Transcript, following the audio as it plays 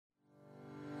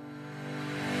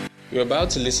You're about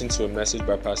to listen to a message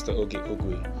by Pastor Oge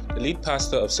Ogwe, the lead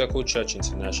pastor of Circle Church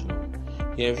International.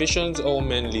 He envisions all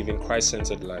men living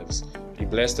Christ-centered lives. Be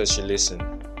blessed as you listen.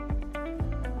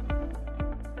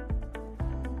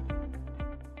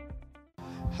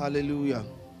 Hallelujah.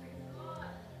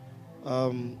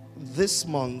 This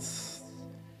month,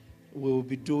 we'll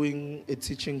be doing a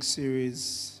teaching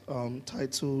series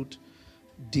titled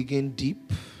Digging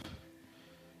Deep.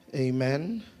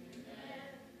 Amen.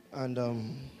 And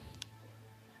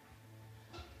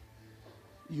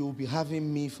you'll be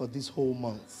having me for this whole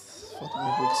month for the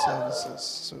midweek services.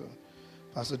 So,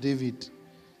 Pastor David,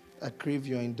 I crave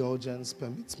your indulgence.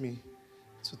 Permit me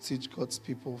to teach God's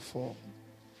people for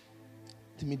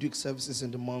the midweek services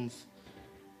in the month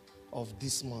of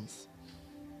this month.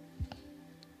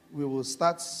 We will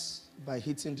start by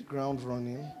hitting the ground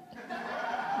running.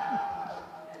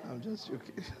 I'm just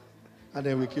joking. And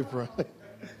then we keep running.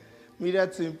 Media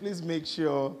team, please make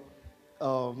sure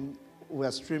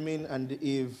we're streaming, and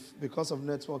if, because of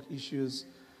network issues,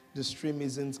 the stream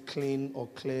isn't clean or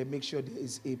clear, make sure there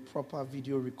is a proper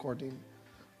video recording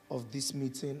of this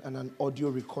meeting and an audio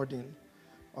recording.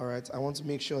 All right, I want to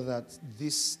make sure that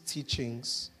these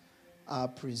teachings are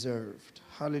preserved.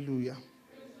 Hallelujah.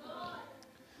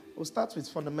 We'll start with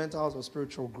fundamentals of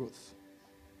spiritual growth.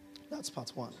 That's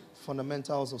part one.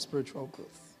 Fundamentals of spiritual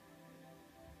growth.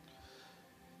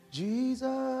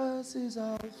 Jesus is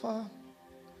Alpha.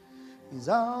 He's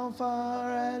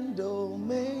Alpha and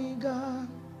Omega.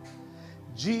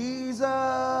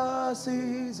 Jesus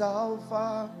is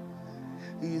Alpha.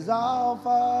 He's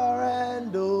Alpha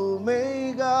and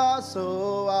Omega.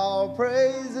 So I'll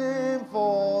praise him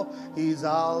for he's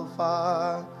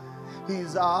Alpha.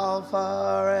 He's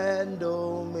Alpha and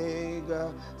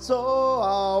Omega. So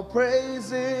I'll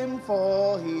praise him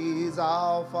for he's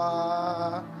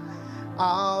Alpha.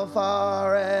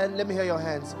 Alpha and, let me hear your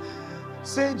hands.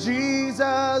 Say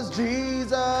Jesus,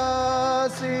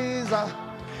 Jesus is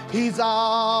he's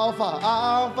Alpha,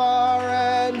 Alpha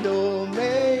and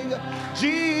Omega.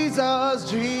 Jesus,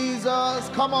 Jesus,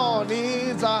 come on,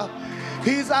 he's Alpha,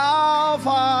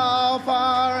 Alpha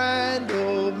and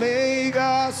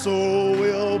Omega. So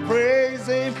we'll praise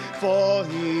him for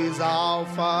he's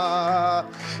Alpha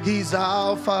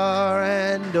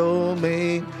and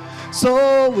Omega.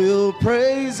 So we'll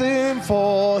praise him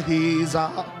for he's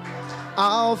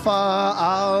Alpha,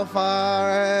 Alpha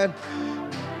and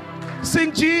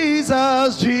sing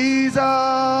Jesus,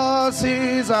 Jesus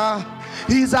is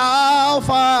he's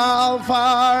Alpha, Alpha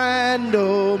and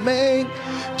Omega.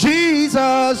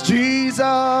 Jesus,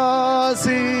 Jesus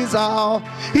is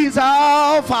he's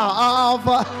Alpha,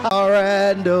 Alpha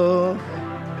and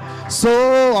Omega.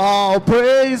 So I'll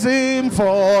praise him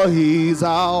for he's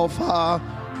Alpha.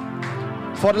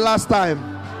 For the last time.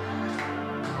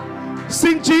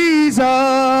 Sing Jesus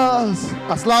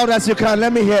as loud as you can.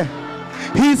 Let me hear.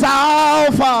 He's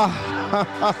Alpha.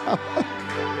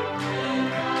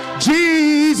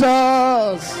 Jesus.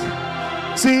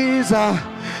 Caesar.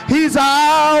 He's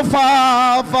Alpha,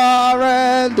 Alpha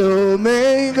and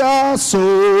Omega.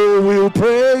 So we'll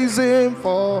praise him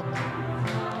for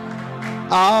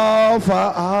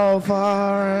Alpha, Alpha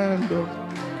and Omega.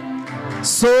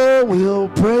 So we'll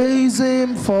praise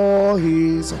him for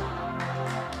his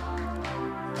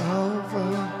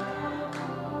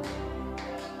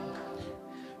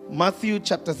Matthew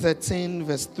chapter 13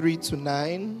 verse 3 to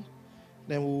 9.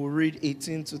 Then we will read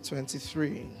 18 to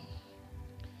 23.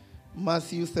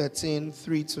 Matthew 13,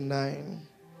 3 to 9.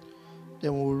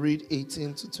 Then we will read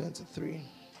 18 to 23.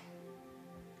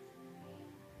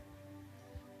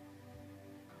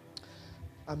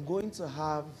 I'm going to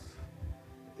have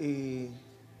a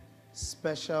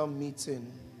special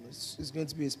meeting. It's going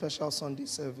to be a special Sunday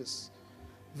service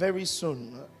very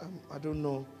soon. I don't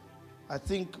know. I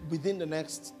think within the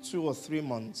next 2 or 3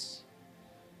 months.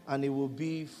 And it will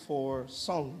be for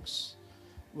songs.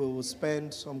 We will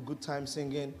spend some good time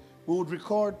singing. We would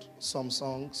record some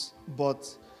songs,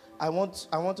 but I want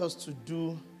us to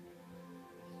do,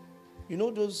 you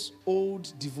know, those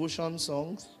old devotion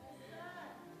songs?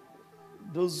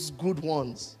 Those good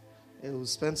ones. We'll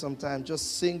spend some time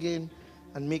just singing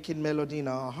and making melody in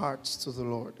our hearts to the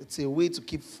Lord. It's a way to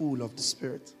keep full of the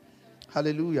Spirit.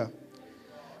 Hallelujah.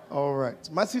 All right.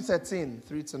 Matthew 13,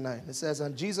 3 to 9. It says,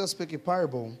 and Jesus spake a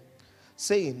parable,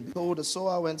 saying, behold, a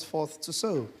sower went forth to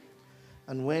sow.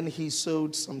 And when he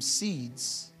sowed, some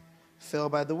seeds fell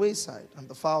by the wayside, and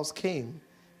the fowls came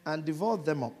and devoured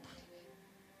them up.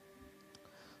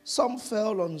 Some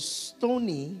fell on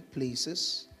stony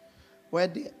places,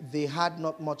 where they had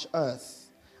not much earth,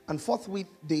 and forthwith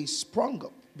they sprung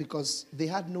up, because they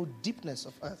had no deepness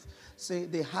of earth. Say,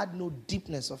 they had no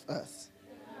deepness of earth.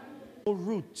 No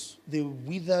root, they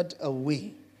withered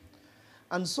away.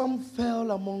 And some fell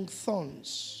among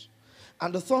thorns,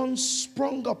 and the thorns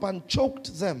sprung up and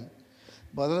choked them.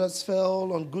 But others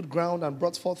fell on good ground and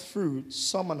brought forth fruit,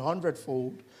 some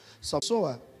 100-fold, some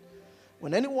sower.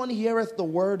 When anyone heareth the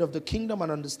word of the kingdom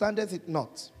and understandeth it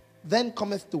not, then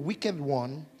cometh the wicked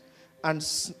one and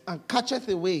catcheth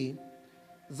away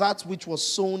that which was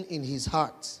sown in his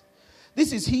heart.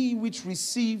 This is he which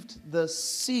received the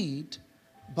seed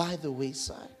by the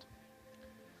wayside.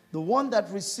 The one that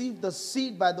received the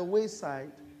seed by the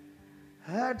wayside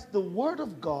heard the word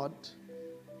of God,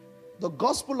 the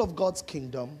gospel of God's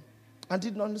kingdom, and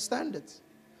didn't understand it.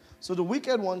 So the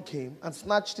wicked one came and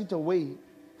snatched it away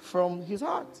from his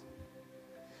heart.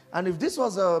 And if this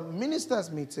was a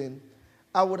minister's meeting,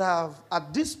 I would have,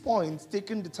 at this point,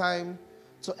 taken the time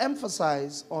to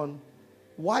emphasize on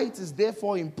why it is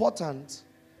therefore important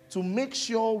to make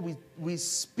sure we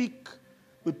speak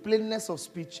with plainness of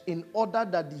speech in order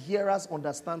that the hearers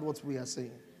understand what we are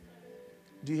saying.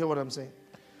 Do you hear what I'm saying?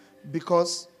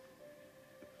 Because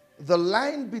the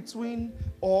line between,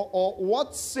 or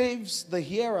what saves the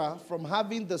hearer from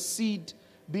having the seed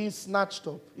being snatched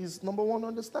up is, number one,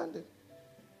 understanding.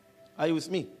 Are you with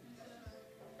me?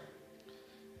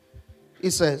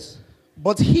 It says,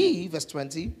 but he, verse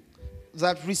 20,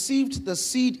 that received the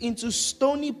seed into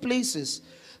stony places,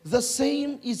 the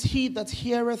same is he that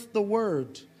heareth the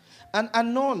word, and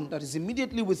anon, that is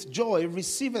immediately with joy,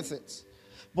 receiveth it.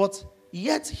 But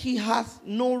yet he hath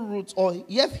no root, or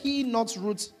yet he not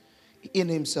root in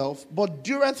himself, but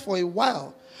dureth for a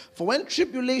while. For when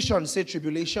tribulation, say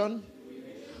tribulation,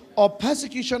 or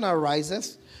persecution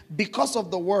ariseth because of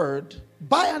the word,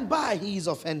 by and by he is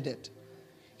offended.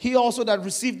 He also that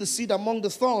received the seed among the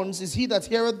thorns is he that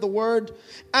heareth the word,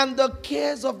 and the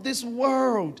cares of this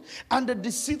world and the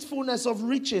deceitfulness of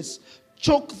riches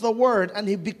choke the word, and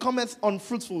he becometh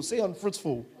unfruitful. Say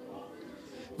unfruitful.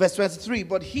 Verse 23,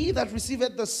 but he that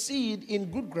receiveth the seed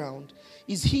in good ground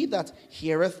is he that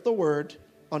heareth the word,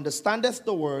 understandeth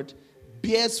the word,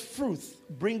 bears fruit,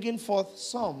 bringing forth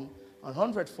some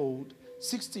 100-fold,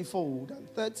 60-fold, and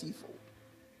 30-fold.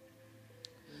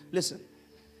 Listen.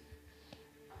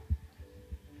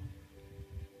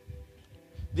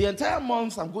 The entire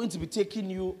month, I'm going to be taking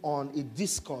you on a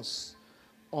discourse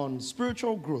on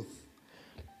spiritual growth.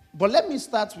 But let me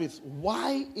start with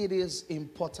why it is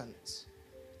important.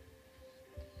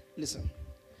 Listen.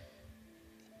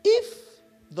 If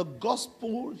the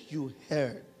gospel you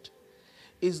heard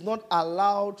is not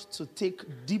allowed to take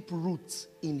deep roots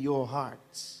in your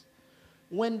hearts,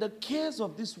 when the cares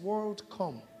of this world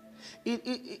come,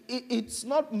 it's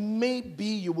not maybe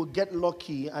you will get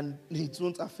lucky and it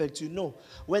won't affect you. No.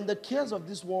 When the cares of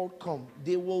this world come,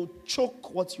 they will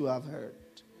choke what you have heard.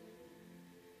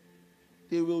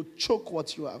 They will choke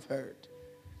what you have heard.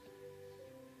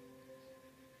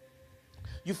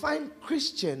 You find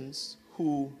Christians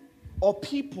or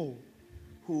people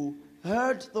who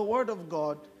heard the word of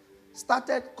God,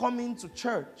 started coming to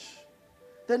church.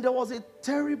 Then there was a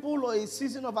terrible or a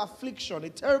season of affliction, a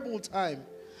terrible time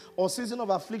or season of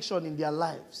affliction in their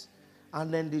lives.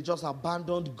 And then they just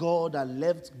abandoned God and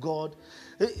left God.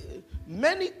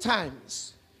 Many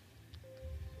times,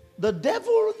 the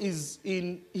devil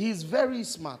he's very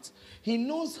smart. He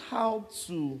knows how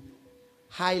to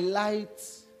highlight,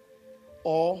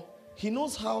 or he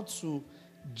knows how to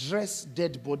dress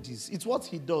dead bodies. It's what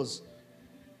he does.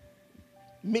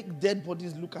 Make dead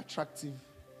bodies look attractive.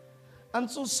 And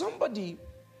so somebody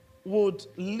would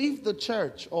leave the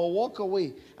church or walk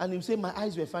away and he'll say, my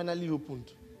eyes were finally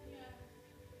opened.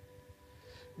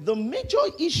 The major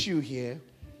issue here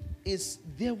is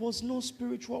there was no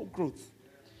spiritual growth.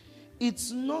 It's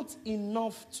not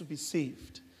enough to be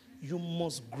saved. You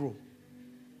must grow.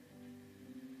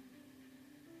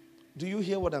 Do you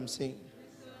hear what I'm saying?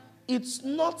 It's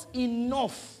not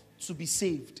enough to be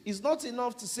saved. It's not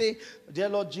enough to say, dear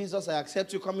Lord Jesus, I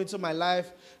accept you, come into my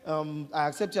life. I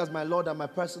accept you as my Lord and my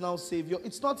personal Savior.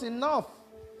 It's not enough.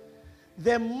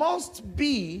 There must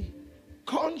be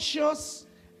conscious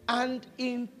and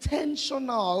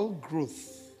intentional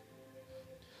growth.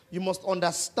 You must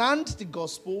understand the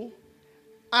gospel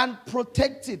and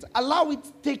protect it. Allow it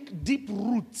to take deep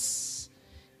roots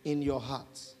in your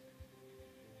heart.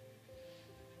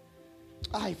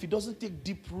 If it doesn't take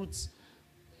deep roots,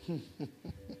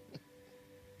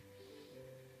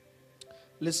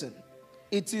 listen,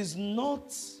 it is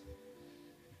not.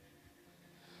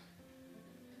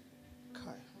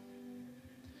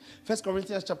 1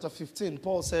 Corinthians chapter 15,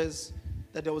 Paul says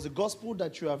that there was a gospel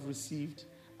that you have received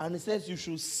And it says you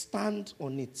should stand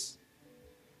on it.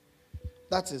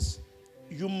 That is,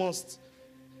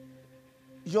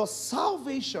 your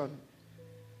salvation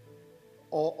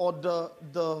or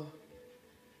the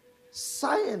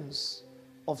science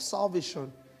of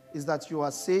salvation is that you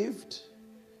are saved,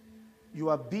 you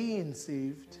are being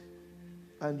saved,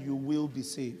 and you will be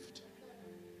saved.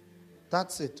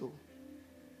 That's it. Oh.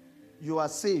 You are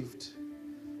saved.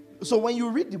 So when you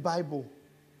read the Bible,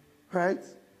 right,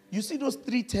 you see those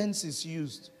three tenses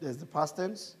used. There's the past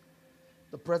tense,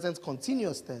 the present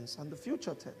continuous tense, and the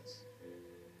future tense.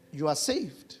 You are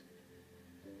saved.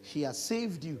 He has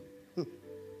saved you.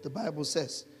 The Bible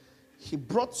says he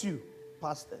brought you,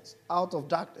 past tense, out of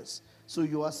darkness. So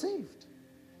you are saved.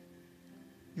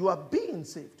 You are being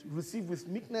saved. Receive with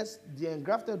meekness the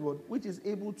engrafted word, which is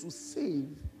able to save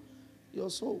your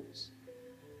souls.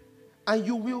 And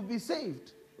you will be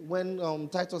saved. When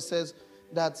Titus says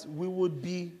that we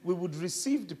would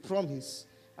receive the promise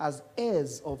as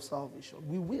heirs of salvation.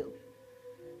 We will.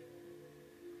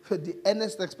 The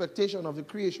earnest expectation of the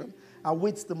creation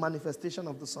awaits the manifestation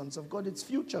of the sons of God. It's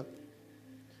future.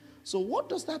 So what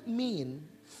does that mean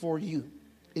for you?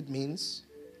 It means,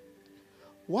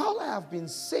 while I have been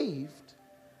saved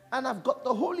and I've got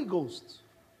the Holy Ghost,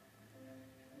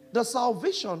 the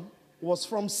salvation was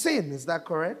from sin. Is that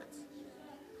correct?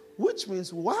 Which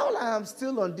means while I am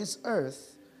still on this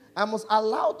earth, I must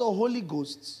allow the Holy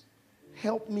Ghost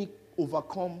help me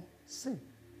overcome sin.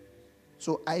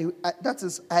 So I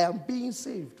am being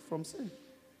saved from sin.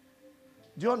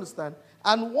 Do you understand?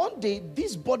 And one day,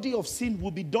 this body of sin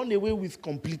will be done away with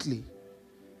completely.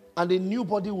 And a new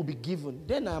body will be given.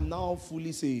 Then I am now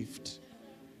fully saved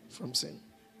from sin.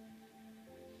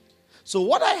 So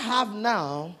what I have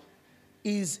now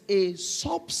is a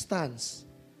substance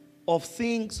of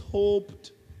things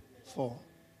hoped for.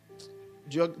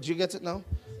 Do you get it now?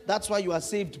 That's why you are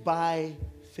saved by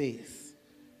faith.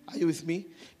 Are you with me?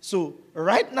 So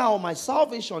right now, my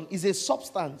salvation is a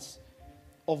substance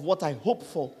of what I hope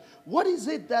for. What is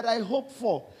it that I hope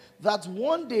for? That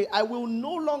one day I will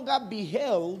no longer be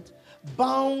held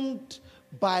bound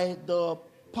by the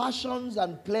passions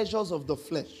and pleasures of the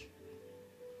flesh.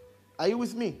 Are you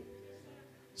with me?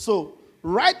 So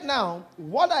right now,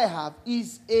 what I have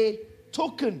is a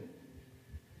token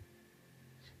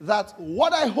that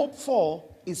what I hope for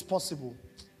is possible.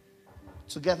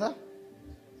 Together?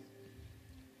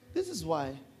 This is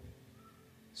why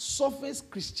surface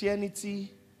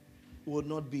Christianity will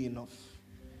not be enough.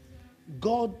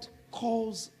 God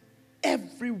calls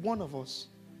every one of us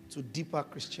to deeper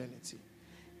Christianity.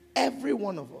 Every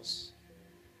one of us.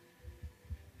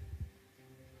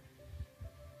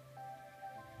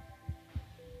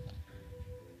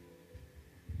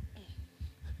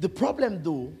 The problem,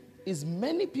 though, is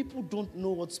many people don't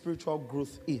know what spiritual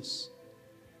growth is.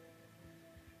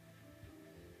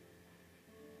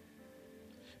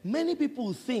 Many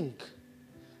people think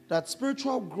that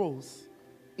spiritual growth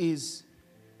is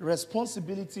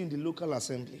responsibility in the local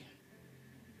assembly.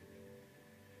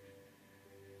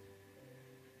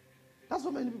 That's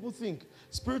what many people think.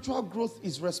 Spiritual growth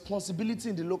is responsibility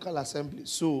in the local assembly.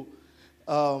 So,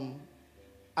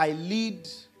 I lead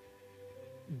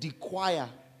the choir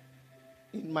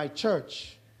in my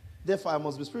church. Therefore, I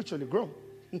must be spiritually grown.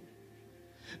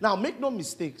 Now, make no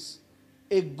mistakes.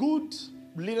 A good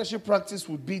leadership practice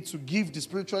would be to give the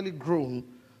spiritually grown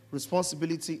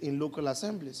responsibility in local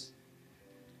assemblies.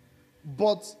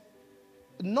 But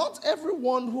not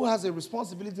everyone who has a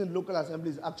responsibility in local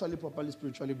assemblies is actually properly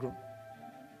spiritually grown.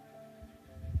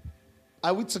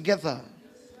 Are we together?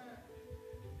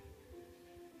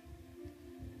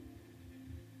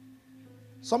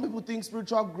 Some people think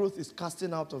spiritual growth is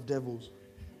casting out of devils.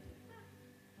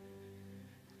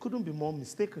 Couldn't be more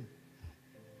mistaken.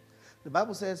 The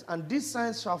Bible says, and these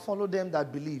signs shall follow them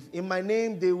that believe. In my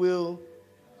name they will.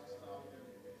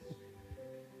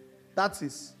 That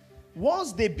is,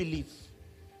 once they believe,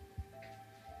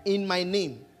 in my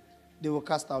name, they will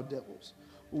cast out devils.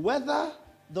 Whether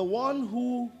the one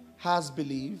who has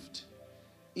believed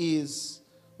is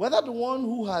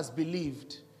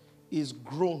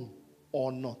grown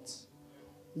or not.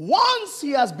 Once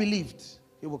he has believed,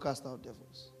 he will cast out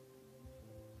devils.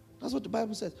 That's what the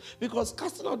Bible says. Because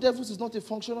casting out devils is not a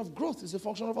function of growth, it's a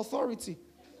function of authority.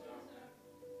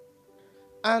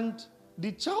 And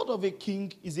the child of a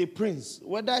king is a prince,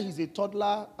 whether he's a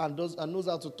toddler and knows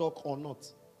how to talk or not.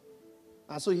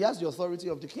 And so he has the authority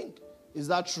of the king. Is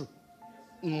that true?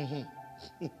 Mm-hmm.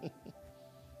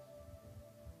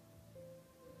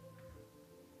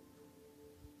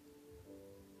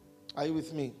 Are you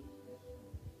with me?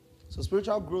 So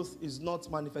spiritual growth is not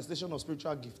manifestation of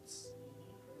spiritual gifts.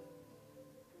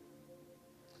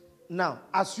 Now,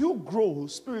 as you grow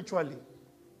spiritually,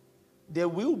 there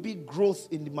will be growth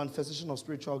in the manifestation of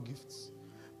spiritual gifts.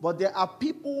 But there are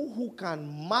people who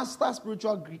can master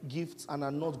spiritual gifts and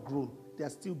are not grown. They are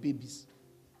still babies.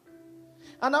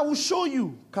 And I will show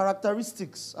you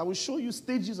characteristics. I will show you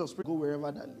stages of spiritual growth wherever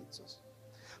that leads us.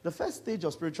 The first stage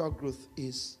of spiritual growth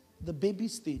is the baby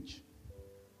stage.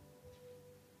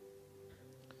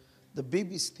 The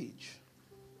baby stage.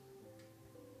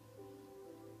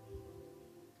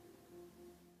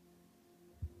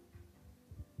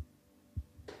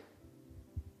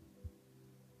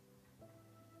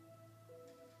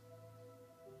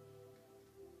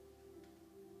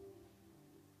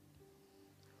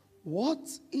 What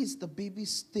is the baby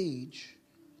stage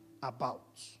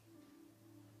about?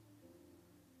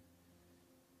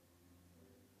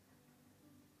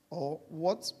 Or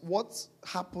what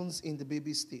happens in the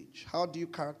baby stage? How do you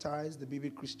characterize the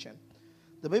baby Christian?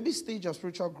 The baby stage of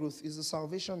spiritual growth is the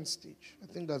salvation stage. I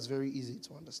think that's very easy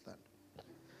to understand.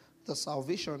 The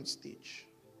salvation stage.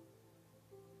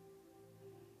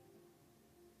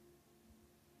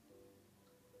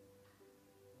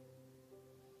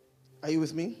 Are you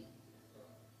with me?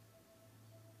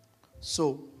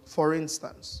 So, for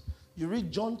instance, you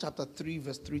read John chapter 3,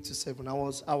 verse 3 to 7. I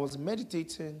was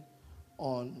meditating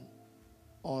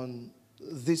on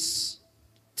this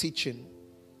teaching,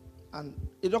 and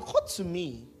it occurred to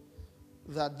me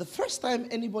that the first time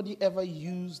anybody ever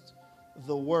used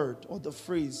the word or the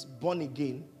phrase born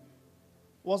again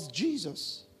was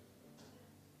Jesus.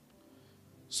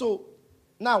 So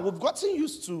now we've gotten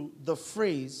used to the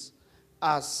phrase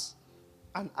as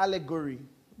an allegory.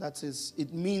 That is,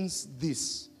 it means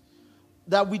this,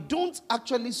 that we don't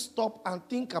actually stop and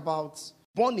think about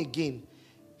born again.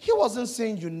 He wasn't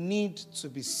saying you need to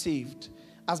be saved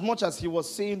as much as he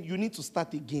was saying you need to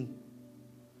start again.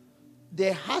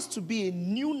 There has to be a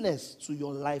newness to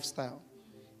your lifestyle,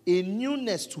 a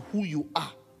newness to who you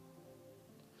are.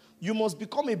 You must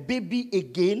become a baby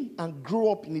again and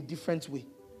grow up in a different way.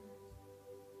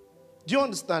 Do you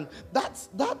understand? That's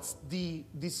the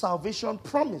salvation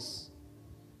promise.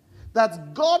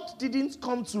 That God didn't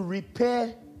come to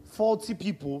repair faulty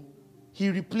people, he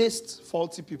replaced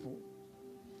faulty people.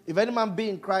 If any man be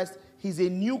in Christ, he's a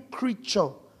new creature.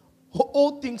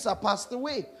 Old things are passed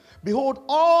away. Behold,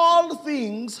 all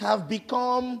things have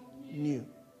become new.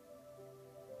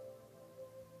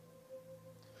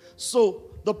 So,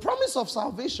 the promise of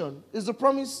salvation is the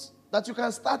promise that you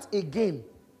can start again.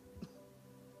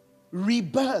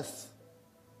 Rebirth.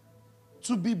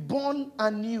 To be born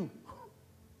anew.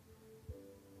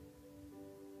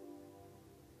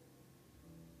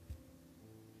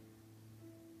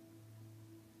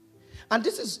 And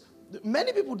this is,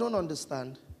 many people don't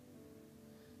understand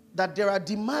that there are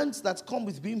demands that come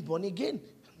with being born again.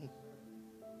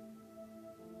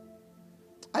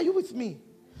 Are you with me?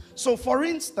 So, for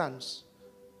instance,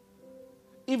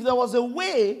 if there was a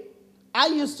way I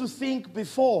used to think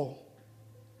before,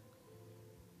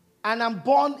 and I'm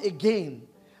born again,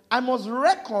 I must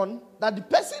reckon that the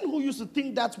person who used to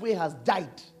think that way has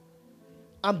died.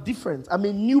 I'm different. I'm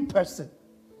a new person.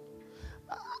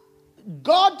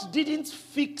 God didn't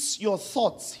fix your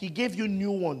thoughts. He gave you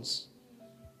new ones.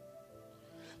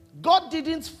 God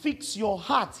didn't fix your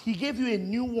heart. He gave you a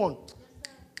new one.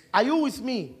 Are you with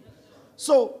me?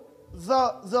 So,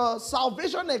 the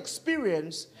salvation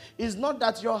experience is not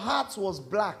that your heart was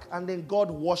black and then God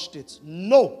washed it.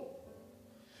 No.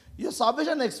 Your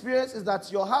salvation experience is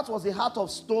that your heart was a heart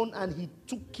of stone and he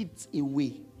took it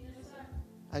away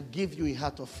and gave you a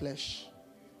heart of flesh.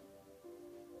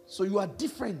 So you are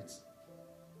different.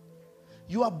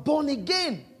 You are born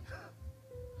again.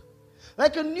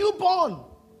 Like a newborn.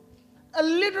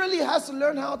 Literally has to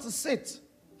learn how to sit.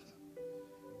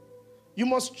 You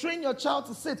must train your child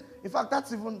to sit. In fact,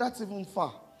 that's even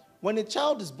far. When a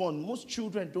child is born, most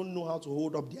children don't know how to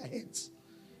hold up their heads.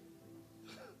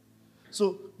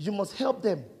 So you must help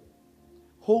them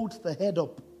hold the head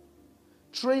up.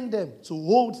 Train them to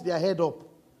hold their head up.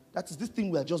 That is this thing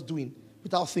we are just doing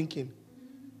without thinking.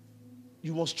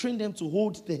 You must train them to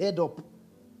hold the head up.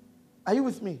 Are you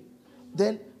with me?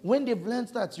 Then when they've learned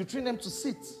that, you train them to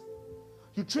sit.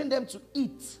 You train them to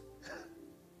eat.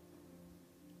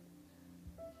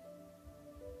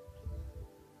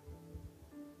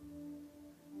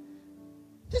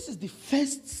 This is the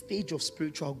first stage of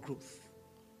spiritual growth.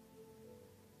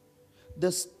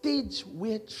 The stage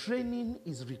where training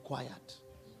is required.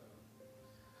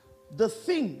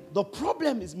 The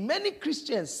problem is many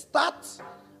Christians start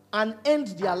and end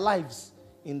their lives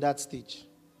in that stage.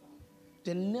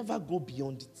 They never go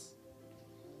beyond it.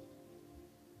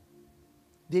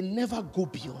 They never go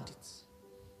beyond it.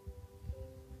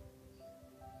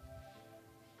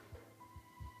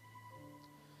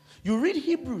 You read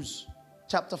Hebrews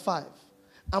chapter 5,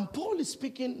 and Paul is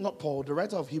speaking, not Paul, the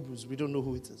writer of Hebrews, we don't know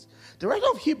who it is. The writer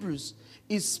of Hebrews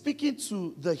is speaking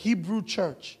to the Hebrew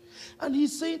church, and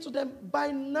he's saying to them,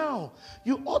 by now,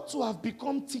 you ought to have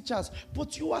become teachers,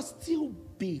 but you are still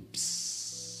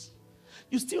babes.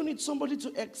 You still need somebody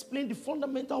to explain the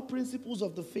fundamental principles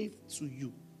of the faith to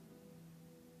you.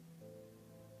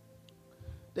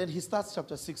 Then he starts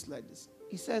chapter 6 like this.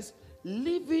 He says,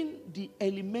 leaving the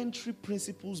elementary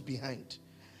principles behind,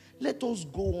 let us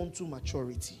go on to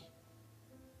maturity.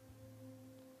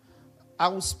 I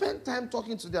will spend time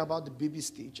talking today about the baby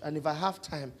stage, and if I have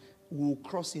time, we'll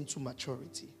cross into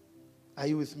maturity. Are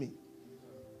you with me?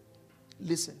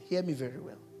 Listen, hear me very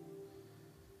well.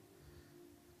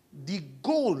 The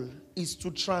goal is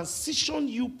to transition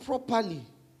you properly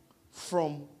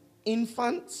from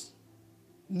infant,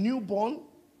 newborn,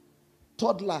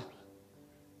 toddler,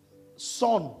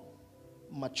 son,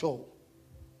 mature.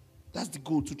 That's the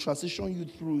goal, to transition you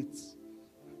through it.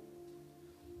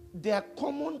 There are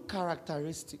common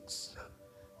characteristics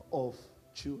of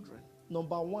children.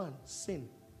 Number one, sin.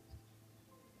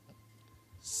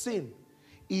 Sin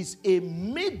is a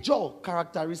major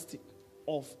characteristic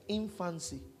of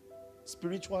infancy,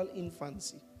 spiritual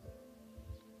infancy.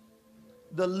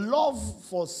 The love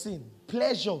for sin,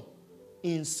 pleasure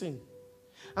in sin.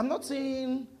 I'm not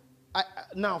saying,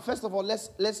 now first of all, let's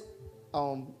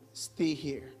stay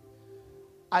here.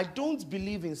 I don't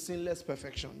believe in sinless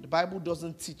perfection. The Bible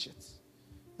doesn't teach it,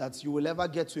 that you will ever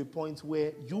get to a point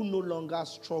where you no longer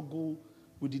struggle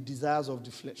with the desires of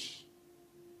the flesh.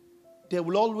 There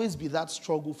will always be that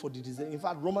struggle for the desire. In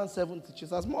fact, Romans 7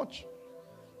 teaches as much.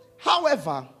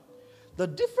 However, the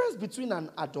difference between an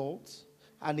adult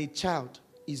and a child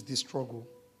is the struggle.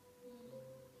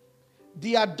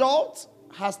 The adult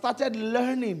has started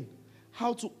learning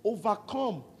how to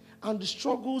overcome, and the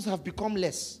struggles have become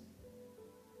less.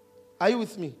 Are you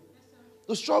with me?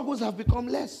 The struggles have become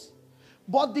less.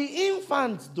 But the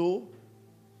infant, though,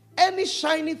 any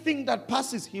shiny thing that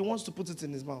passes, he wants to put it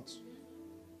in his mouth.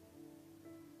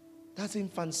 That's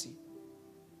infancy.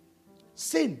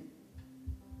 Sin.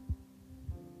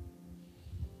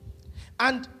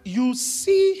 And you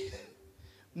see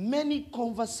many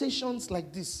conversations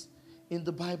like this in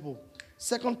the Bible.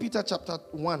 2 Peter chapter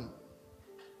 1,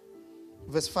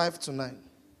 verse 5 to 9.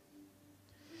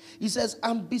 He says,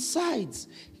 and besides,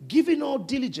 giving all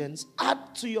diligence,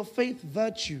 add to your faith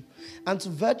virtue, and to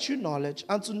virtue knowledge,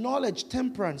 and to knowledge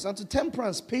temperance, and to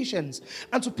temperance patience,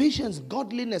 and to patience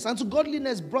godliness, and to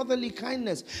godliness brotherly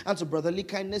kindness, and to brotherly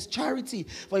kindness charity.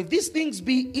 For if these things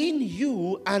be in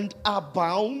you and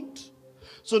abound,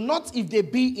 so not if they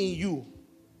be in you.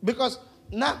 Because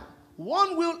now,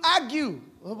 one will argue.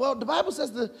 Well, the Bible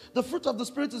says the fruit of the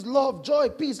Spirit is love, joy,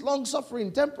 peace,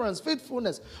 long-suffering, temperance,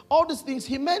 faithfulness. All these things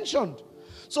he mentioned.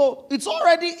 So it's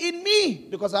already in me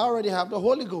because I already have the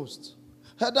Holy Ghost.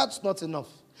 That's not enough.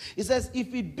 It says,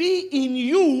 if it be in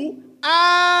you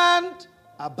and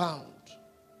abound.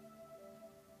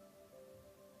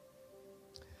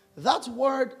 That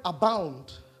word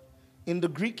abound in the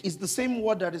Greek is the same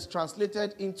word that is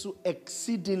translated into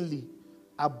exceedingly,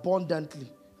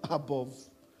 abundantly, above.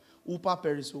 Upa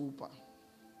periso upa.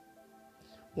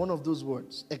 One of those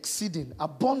words. Exceeding,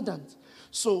 abundant.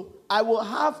 So I will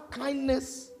have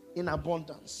kindness in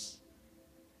abundance.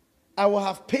 I will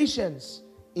have patience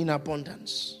in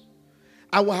abundance.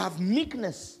 I will have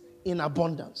meekness in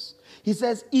abundance. He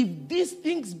says, if these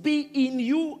things be in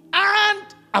you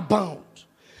and abound.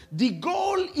 The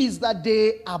goal is that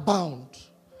they abound.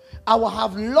 I will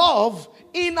have love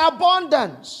in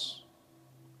abundance.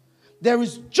 There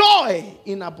is joy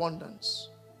in abundance.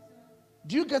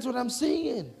 Do you get what I'm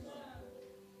saying?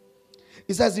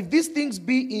 It says, if these things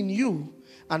be in you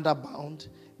and abound,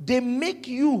 they make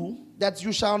you that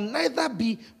you shall neither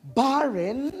be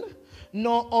barren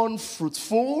nor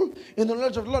unfruitful in the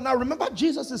knowledge of the Lord. Now remember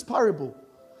Jesus' parable,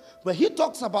 where he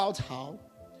talks about how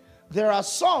there are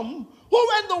some who,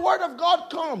 when the word of God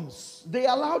comes, they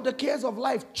allow the cares of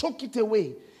life choke it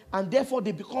away, and therefore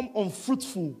they become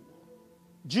unfruitful.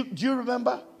 Do you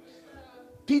remember?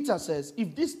 Peter says,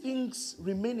 if these things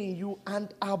remain in you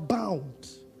and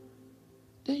abound,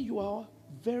 then you are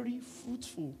very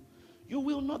fruitful. You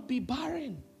will not be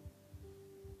barren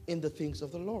in the things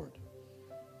of the Lord.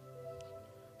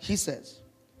 He says,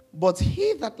 but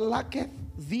he that lacketh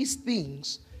these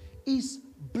things is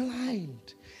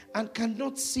blind and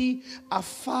cannot see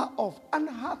afar off, and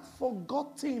hath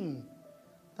forgotten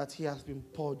that he hath been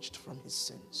purged from his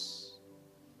sins.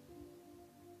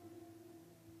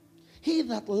 He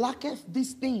that lacketh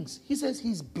these things, he says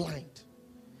he's blind.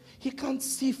 He can't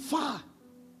see far.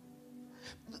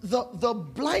 The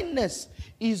blindness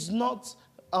is not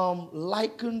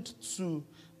likened to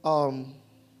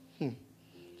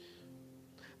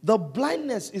the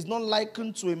blindness is not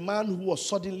likened to a man who was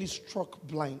suddenly struck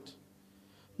blind.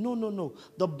 No.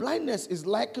 The blindness is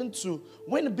likened to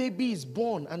when a baby is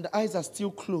born and the eyes are still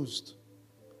closed.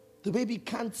 The baby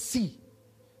can't see.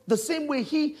 The same way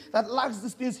he that lacks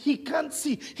these things, he can't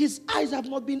see. His eyes have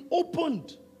not been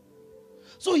opened.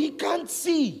 So he can't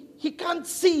see. He can't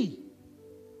see.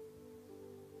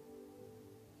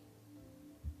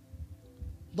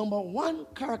 Number one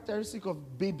characteristic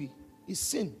of baby is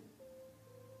sin.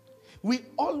 We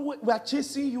are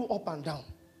chasing you up and down.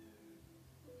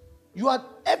 You are,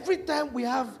 every time we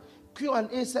have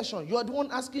Q&A session, you are the one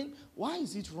asking, why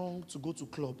is it wrong to go to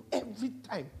club? Every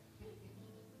time.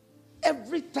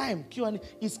 Every time Q&A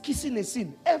is kissing a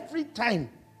sin. Every time.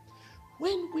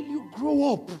 When will you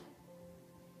grow up?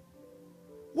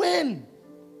 When?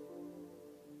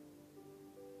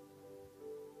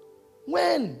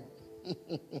 When?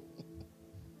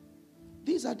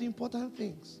 These are the important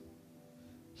things.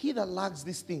 He that lacks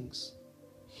these things,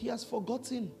 he has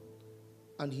forgotten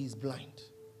and he is blind.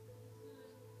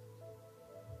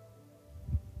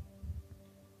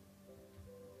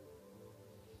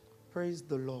 Praise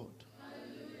the Lord.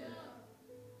 Hallelujah.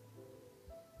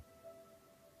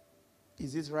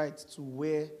 Is it right to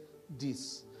wear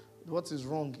this? What is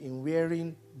wrong in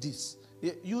wearing this?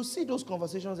 You see those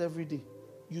conversations every day.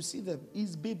 You see them.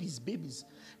 It's babies.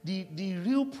 The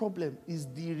real problem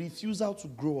is the refusal to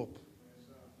grow up.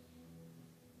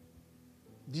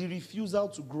 The refusal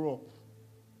to grow up.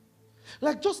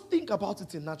 Like, just think about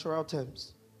it in natural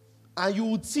terms. And you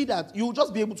would see that you will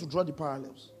just be able to draw the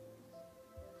parallels.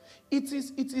 It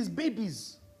is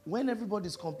babies. When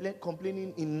everybody's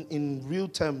complaining in real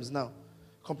terms now,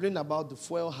 complaining about the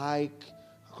fuel hike,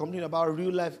 complaining about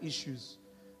real life issues,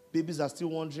 babies are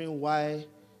still wondering why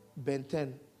Ben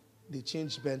 10, they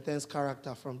changed Ben 10's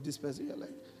character from this person. You're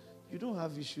like, you don't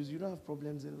have issues, you don't have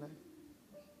problems in life.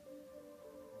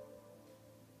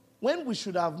 When we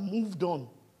should have moved on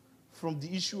from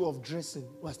the issue of dressing,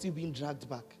 we're still being dragged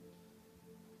back.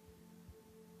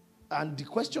 And the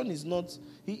question is not,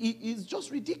 it's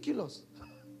just ridiculous.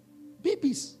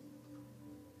 Babies,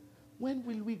 when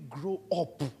will we grow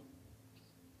up?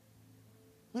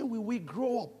 When will we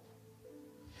grow up?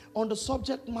 On the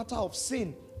subject matter of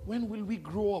sin, when will we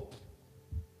grow up?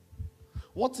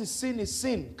 What is sin is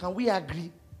sin. Can we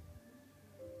agree?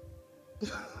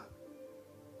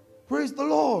 Praise the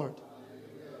Lord.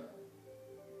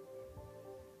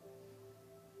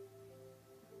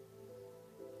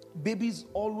 Babies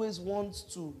always want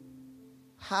to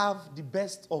have the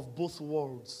best of both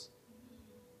worlds.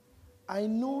 I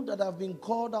know that I've been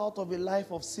called out of a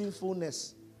life of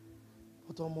sinfulness,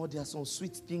 but there are some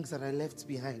sweet things that I left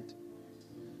behind.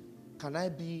 Can I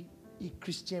be a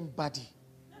Christian body?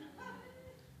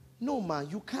 No, man,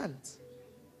 you can't.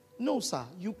 No, sir,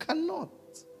 you cannot.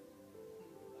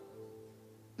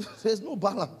 There's no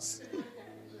balance.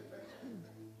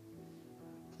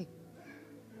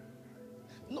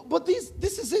 No, but this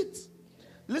is it.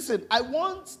 Listen, I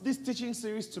want this teaching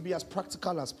series to be as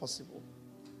practical as possible,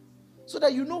 so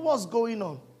that you know what's going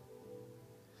on.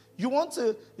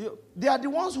 They are the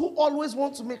ones who always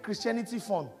want to make Christianity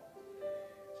fun.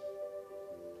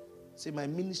 Say, my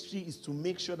ministry is to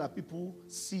make sure that people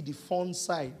see the fun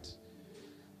side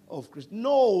of Christianity.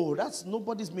 No,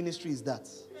 nobody's ministry is that.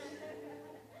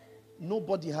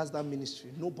 Nobody has that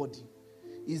ministry. Nobody.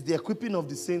 Is the equipping of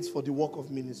the saints for the work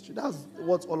of ministry. That's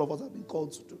what all of us have been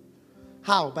called to do.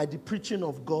 How? By the preaching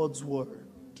of God's word.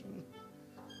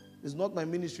 It's not my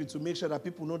ministry to make sure that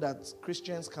people know that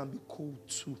Christians can be cool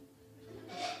too.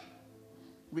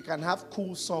 We can have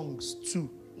cool songs too.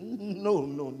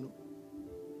 No.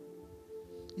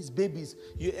 It's babies.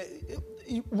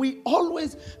 A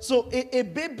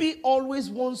baby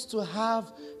always wants to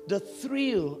have the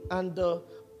thrill and the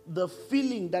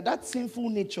feeling that sinful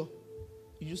nature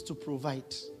used to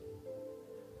provide.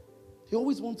 He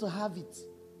always wants to have it.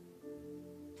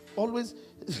 Always.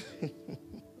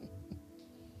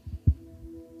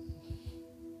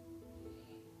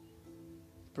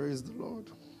 Praise the Lord.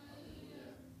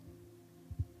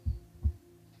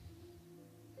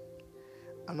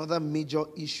 Another major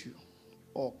issue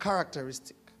or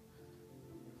characteristic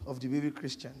of the baby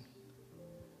Christian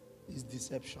is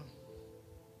deception.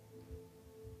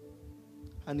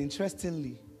 And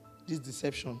interestingly, this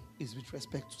deception is with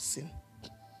respect to sin.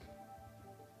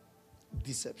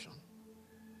 Deception.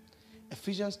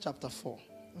 Ephesians chapter 4,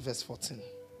 verse 14.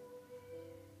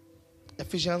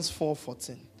 Ephesians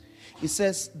 4:14. It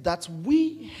says that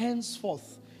we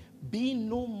henceforth be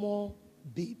no more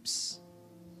babes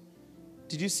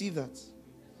Did you see that?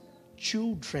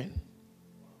 Children.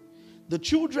 The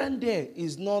children there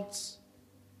is not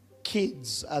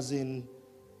kids as in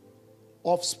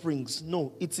offsprings.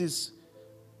 No, it is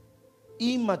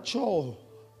immature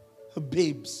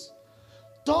babes.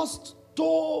 Tossed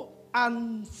to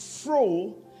and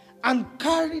fro and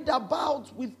carried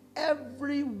about with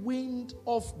every wind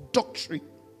of doctrine.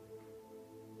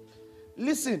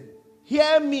 Listen,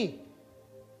 hear me.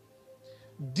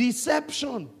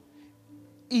 Deception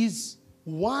is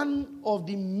one of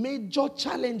the major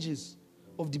challenges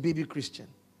of the baby Christian.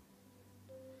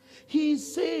 He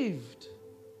is saved,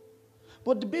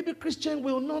 but the baby Christian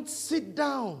will not sit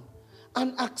down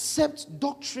and accept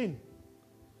doctrine.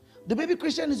 The baby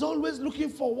Christian is always looking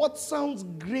for what sounds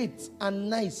great and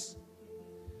nice.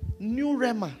 New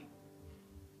rema.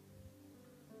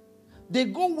 They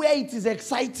go where it is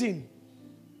exciting.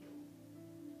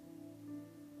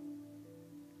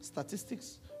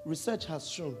 Statistics, research has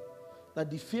shown that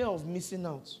the fear of missing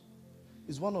out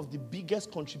is one of the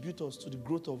biggest contributors to the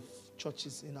growth of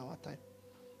churches in our time.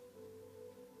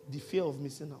 The fear of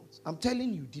missing out. I'm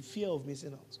telling you, the fear of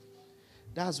missing out.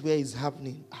 That's where it's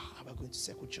happening. We're going to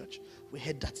Circle Church. We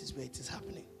heard that is where it is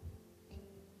happening.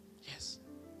 Yes,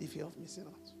 the fear of missing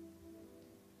out.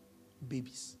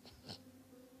 Babies.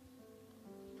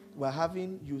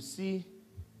 You see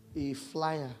a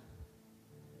flyer.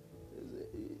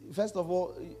 First of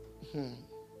all,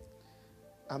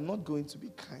 I'm not going to be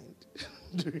kind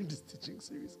during this teaching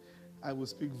series. I will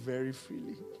speak very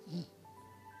freely.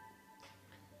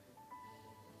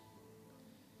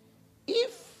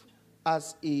 If,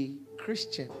 as a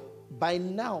Christian, by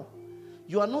now,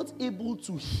 you are not able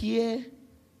to hear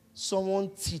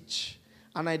someone teach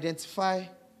and identify,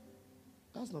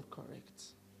 that's not correct.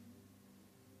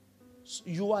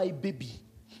 You are a baby.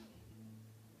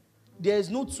 There is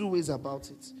no two ways about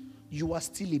it. You are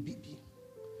still a baby.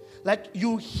 Like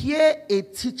you hear a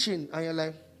teaching and you're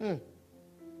like,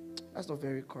 that's not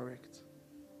very correct.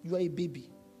 You are a baby.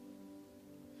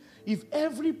 If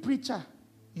every preacher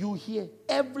you hear,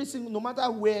 no matter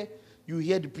where you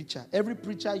hear the preacher, every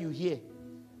preacher you hear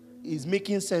is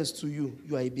making sense to you,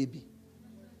 you are a baby.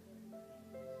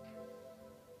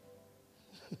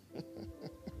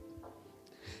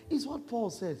 It's what Paul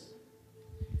says.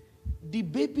 The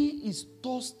baby is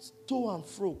tossed to and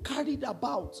fro, carried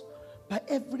about by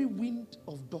every wind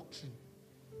of doctrine.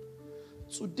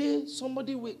 Today,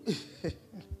 somebody will...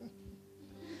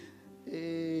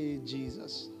 Hey,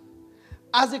 Jesus.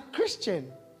 As a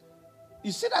Christian,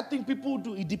 you see that thing people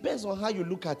do, it depends on how you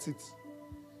look at it.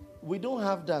 We don't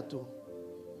have that, though.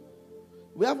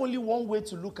 We have only one way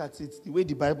to look at it, the way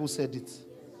the Bible said it.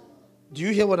 Do you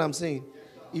hear what I'm saying?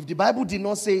 If the Bible did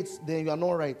not say it, then you are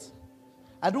not right.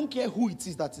 I don't care who it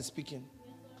is that is speaking.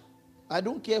 I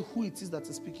don't care who it is that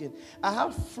is speaking. I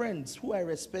have friends who I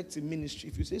respect in ministry.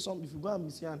 If you say something, if you go and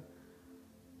miss Yan,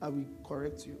 I will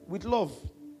correct you. With love.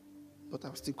 But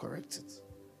I'll still correct it.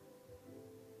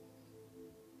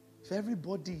 If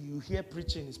everybody you hear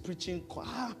preaching is preaching,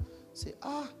 say,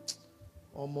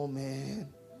 oh man.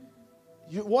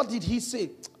 What did he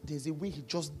say? There's a way he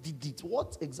just did it.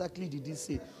 What exactly did he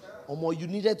say? You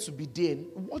needed to be there.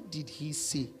 What did he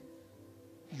say?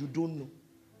 You don't know.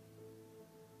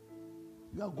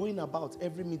 You are going about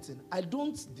every meeting. I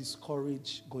don't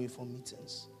discourage going for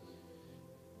meetings.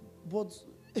 But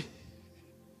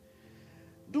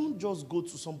don't just go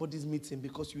to somebody's meeting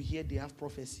because you hear they have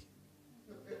prophecy.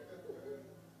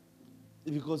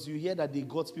 Because you hear that they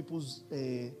got people's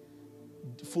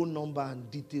phone number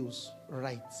and details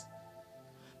right.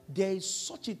 There is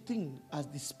such a thing as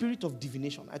the spirit of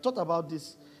divination. I thought about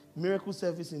this miracle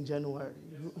service in January.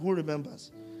 Who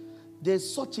remembers?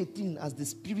 There's such a thing as the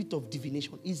spirit of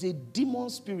divination. It's a demon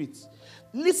spirit.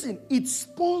 Listen, it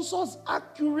sponsors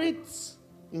accurate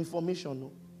information.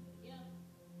 No? Yeah.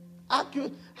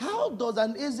 Accurate. How does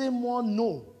an Ezemo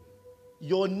know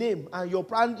your name and your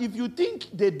plan? If you think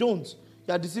they don't,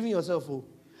 you are deceiving yourself. Oh.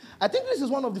 I think this is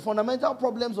one of the fundamental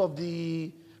problems of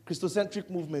the Christocentric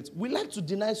movement. We like to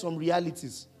deny some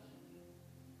realities.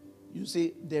 You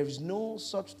say, there is no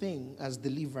such thing as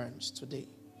deliverance today.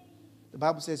 The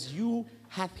Bible says, you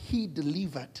hath he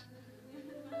delivered.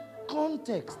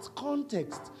 Context.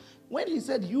 When he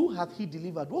said, you hath he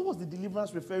delivered, what was the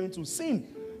deliverance referring to? Sin.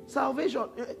 Salvation.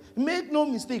 Make no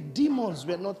mistake, demons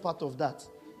were not part of that.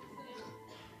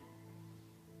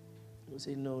 You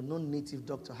say, no native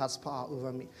doctor has power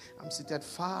over me. I'm seated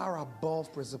far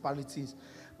above principalities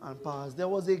and powers. There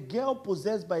was a girl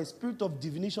possessed by a spirit of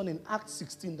divination in Acts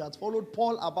 16 that followed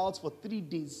Paul about for 3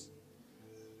 days.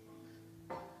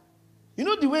 You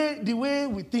know the way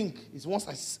we think is once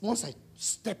I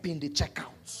step in, they check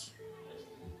out.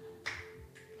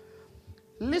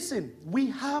 Listen, we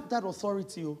have that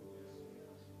authority.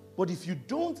 But if you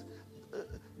don't,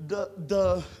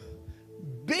 the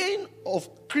bane of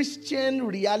Christian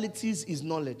realities is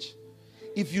knowledge.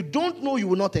 If you don't know, you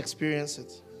will not experience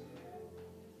it.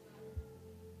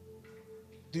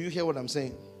 Do you hear what I'm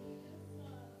saying?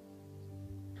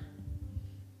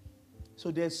 So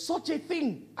there's such a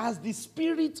thing as the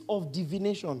spirit of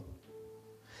divination.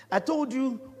 I told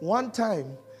you one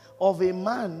time of a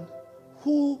man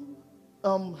who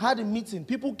had a meeting.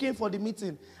 People came for the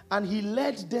meeting and he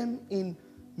led them in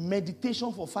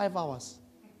meditation for 5 hours.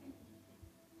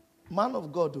 Man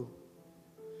of God, though.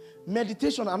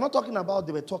 Meditation, I'm not talking about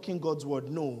they were talking God's word.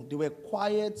 No, they were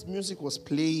quiet. Music was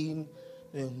playing.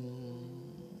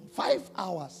 5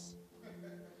 hours.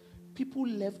 People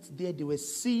left there. They were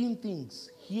seeing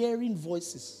things, hearing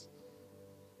voices.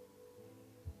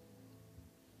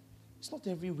 It's not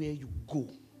everywhere you go.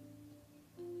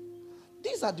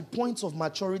 These are the points of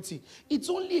maturity. It's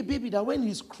only a baby that when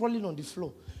he's crawling on the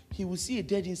floor, he will see a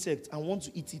dead insect and want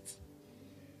to eat it.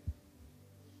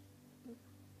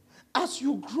 As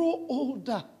you grow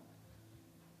older,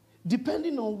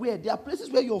 depending on where, there are places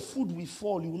where your food will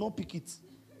fall, you will not pick it.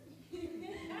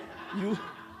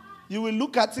 You will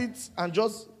look at it and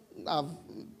just have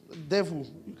devil.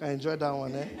 You can enjoy that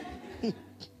one, eh?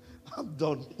 I'm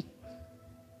done.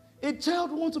 A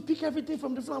child wants to pick everything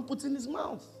from the floor and put in his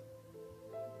mouth.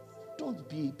 Don't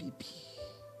be a baby.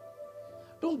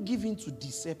 Don't give in to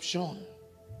deception.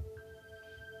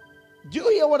 Do you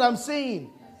hear what I'm saying?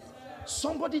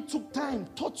 Somebody took time,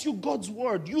 taught you God's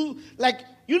word. You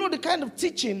know the kind of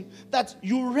teaching that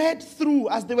you read through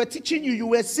as they were teaching you, you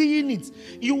were seeing it.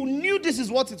 You knew this is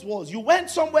what it was. You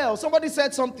went somewhere else, somebody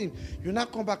said something. You now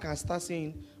come back and start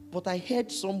saying, but I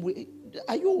heard somewhere.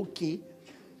 Are you okay?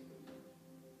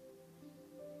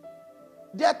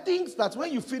 There are things that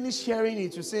when you finish hearing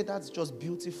it, you say, that's just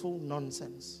beautiful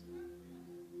nonsense.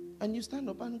 And you stand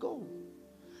up and go.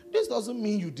 This doesn't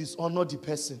mean you dishonor the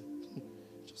person.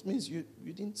 It just means you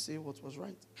didn't say what was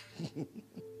right.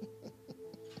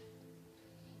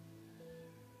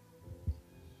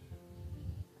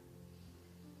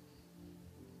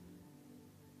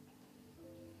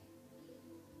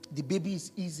 The baby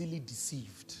is easily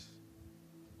deceived.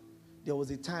 There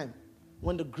was a time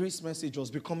when the grace message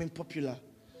was becoming popular.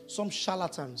 Some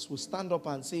charlatans will stand up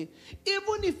and say,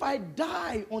 even if I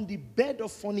die on the bed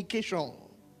of fornication,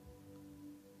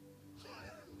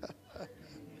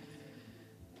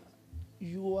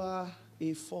 you are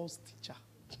a false teacher.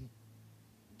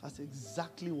 That's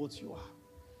exactly what you are.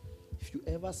 If you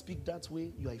ever speak that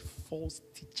way, you are a false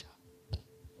teacher.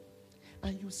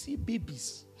 And you see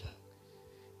babies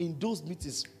in those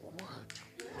meetings.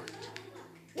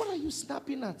 What are you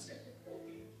snapping at?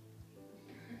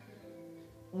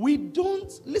 We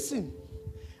don't, listen,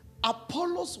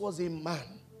 Apollos was a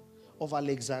man of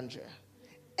Alexandria,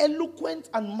 eloquent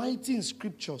and mighty in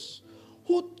scriptures,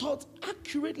 who taught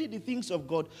accurately the things of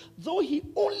God, though he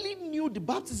only knew the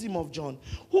baptism of John,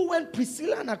 who when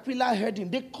Priscilla and Aquila heard him,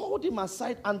 they called him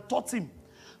aside and taught him.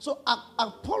 So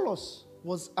Apollos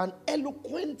was an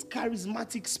eloquent,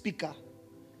 charismatic speaker.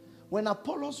 When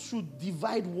Apollos should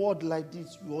divide word like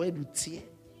this, your head would tear.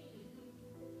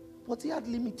 But he had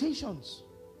limitations.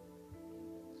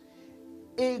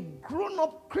 A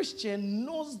grown-up Christian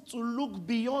knows to look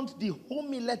beyond the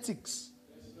homiletics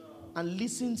and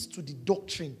listens to the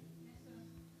doctrine.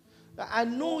 I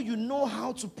know you know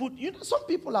how to put, some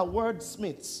people are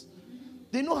wordsmiths.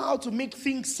 They know how to make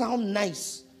things sound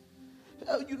nice.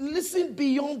 You listen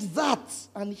beyond that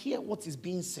and hear what is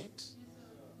being said.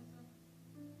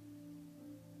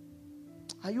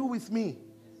 Are you with me?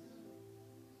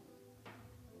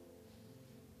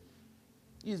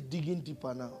 He's digging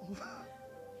deeper now.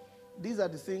 These are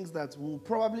the things that we'll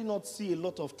probably not see a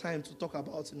lot of time to talk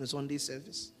about in the Sunday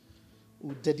service.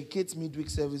 We'll dedicate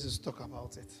midweek services to talk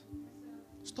about it.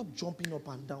 Stop jumping up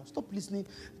and down. Stop listening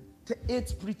to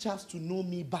 8 preachers to know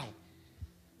me by.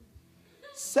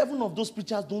 7 of those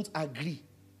preachers don't agree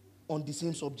on the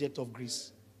same subject of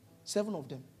grace. 7 of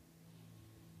them.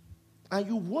 And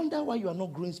you wonder why you are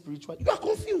not growing spiritually. You are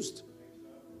confused.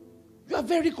 You are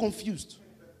very confused.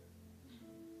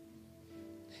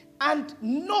 And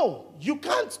no, you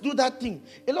can't do that thing.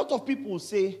 A lot of people will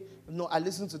say, no, I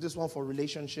listen to this one for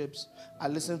relationships. I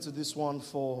listen to this one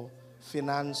for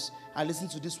finance. I listen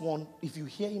to this one. If you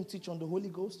hear him teach on the Holy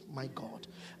Ghost, my God.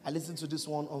 I listen to this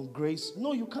one on grace.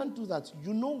 No, you can't do that.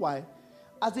 You know why?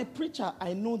 As a preacher,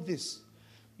 I know this.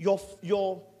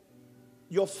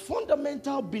 Your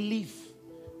fundamental belief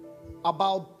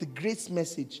about the grace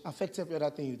message affects every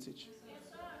other thing you teach.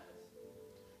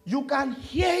 You can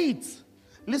hear it.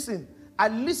 Listen, I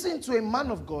listened to a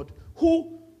man of God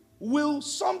who will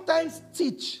sometimes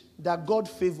teach that God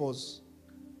favors,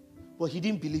 but he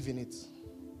didn't believe in it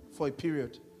for a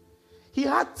period. He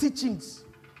had teachings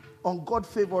on God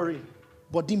favoring,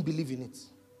 but didn't believe in it.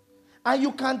 And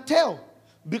you can tell,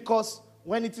 because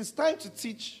when it is time to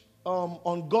teach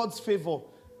on God's favor,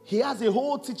 he has a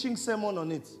whole teaching sermon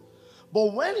on it.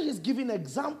 But when he's giving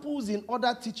examples in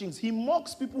other teachings, he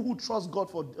mocks people who trust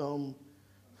God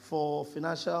for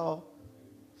financial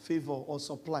favor or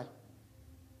supply.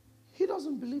 He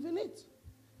doesn't believe in it.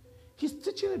 He's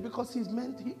teaching it because he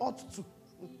ought to.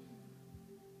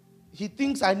 He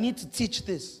thinks I need to teach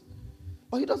this.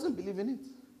 But he doesn't believe in it.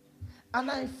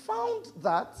 And I found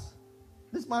that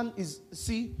this man is,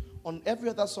 on every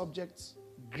other subject,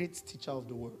 great teacher of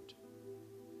the word.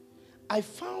 I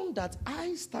found that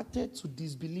I started to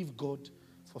disbelieve God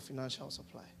for financial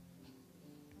supply.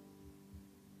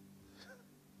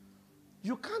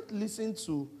 You can't listen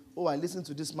to, I listen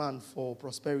to this man for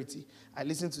prosperity. I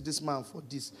listen to this man for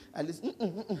this.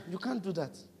 You can't do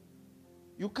that.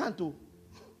 You can't do.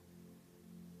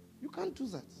 You can't do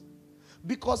that.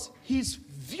 Because his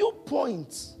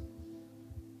viewpoint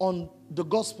on the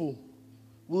gospel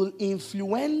will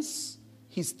influence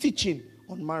his teaching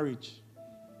on marriage.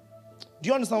 Do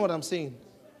you understand what I'm saying?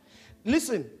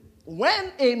 Listen,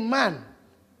 when a man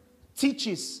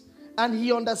teaches and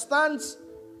he understands,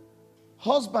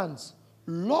 husbands,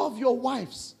 love your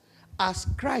wives as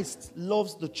Christ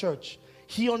loves the church,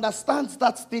 he understands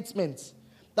that statement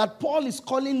that Paul is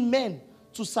calling men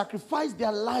to sacrifice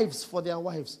their lives for their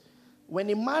wives. When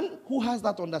a man who has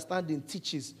that understanding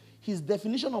teaches, his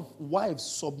definition of wives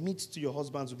submit to your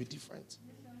husbands will be different.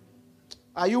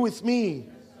 Are you with me?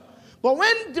 But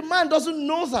when the man doesn't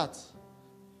know that,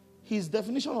 his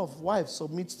definition of wife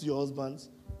submits to your husbands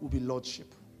will be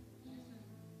lordship.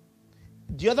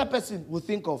 The other person will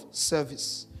think of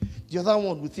service. The other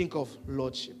one will think of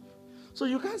lordship. So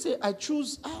you can't say, I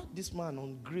choose this man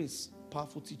on grace,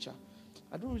 powerful teacher.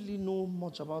 I don't really know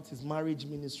much about his marriage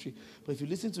ministry. But if you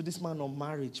listen to this man on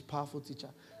marriage, powerful teacher,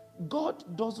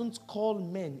 God doesn't call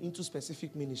men into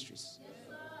specific ministries.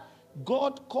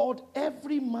 God called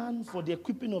every man for the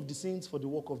equipping of the saints for the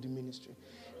work of the ministry.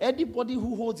 Anybody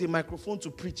who holds a microphone to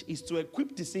preach is to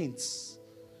equip the saints.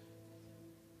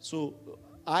 So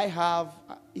I have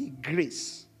a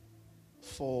grace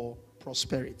for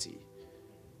prosperity.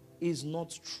 Is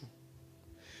not true.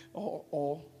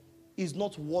 Or is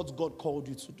not what God called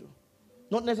you to do.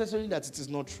 Not necessarily that it is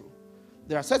not true.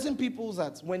 There are certain people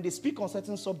that when they speak on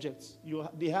certain subjects,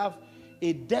 they have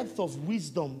a depth of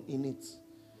wisdom in it.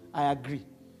 I agree.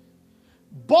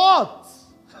 But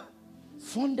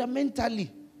fundamentally,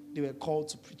 they were called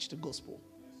to preach the gospel.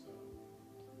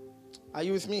 Are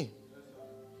you with me?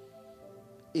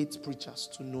 8 preachers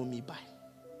to know me by.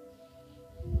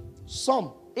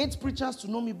 8 preachers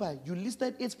to know me by. You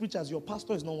listed 8 preachers. Your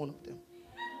pastor is not one of them.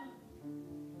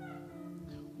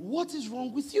 What is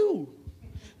wrong with you?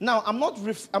 Now, I'm not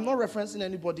referencing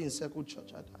anybody in Circle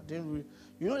Church. I didn't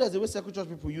you know there's a way Circle Church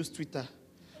people use Twitter.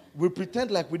 We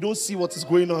pretend like we don't see what is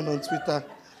going on Twitter.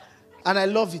 And I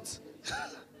love it.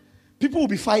 People will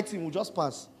be fighting, we'll just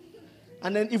pass.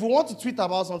 And then if we want to tweet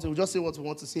about something, we'll just say what we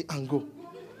want to say and go.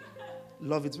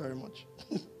 Love it very much.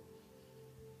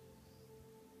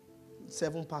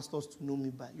 7 pastors to know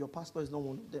me by. Your pastor is not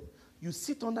one of them. You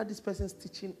sit under this person's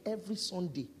teaching every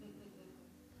Sunday.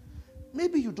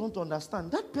 Maybe you don't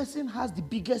understand. That person has the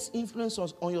biggest influence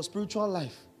on your spiritual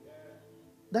life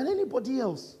than anybody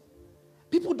else.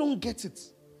 People don't get it.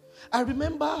 I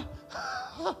remember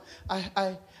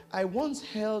I once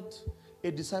held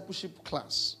a discipleship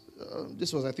class.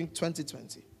 This was, I think,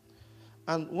 2020.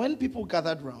 And when people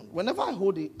gathered around, whenever I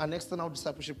hold an external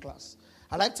discipleship class,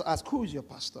 I like to ask, who is your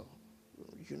pastor?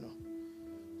 You know.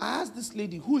 I asked this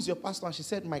lady, who is your pastor? And she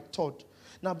said, Mike Todd.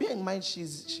 Now, bear in mind,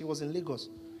 she was in Lagos.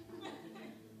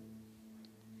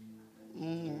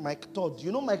 Mike Todd.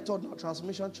 You know Mike Todd, now,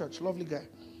 Transformation Church. Lovely guy.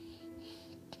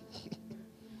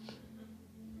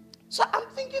 So I'm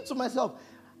thinking to myself,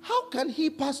 how can he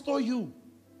pastor you?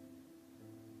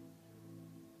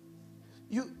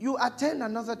 You attend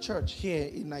another church here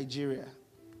in Nigeria.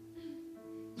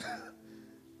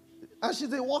 And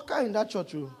she's a worker in that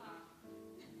church.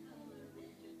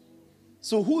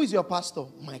 So who is your pastor?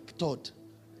 Mike Todd.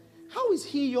 How is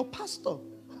he your pastor?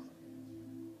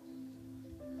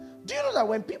 Do you know that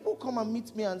when people come and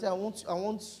meet me and say, I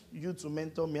want you to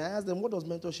mentor me, I ask them, what does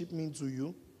mentorship mean to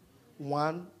you?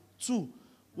 1, 2,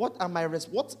 what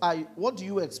do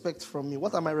you expect from me?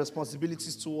 What are my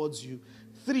responsibilities towards you?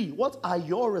 3, what are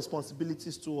your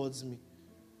responsibilities towards me?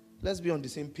 Let's be on the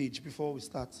same page before we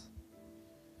start.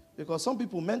 Because some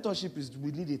people, mentorship is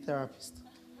we need a therapist.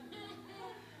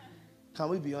 Can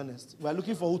we be honest? We are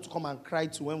looking for who to come and cry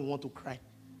to when we want to cry.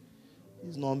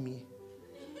 It's not me.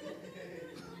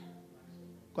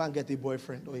 Go and get a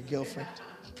boyfriend or a girlfriend.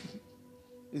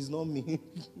 It's not me.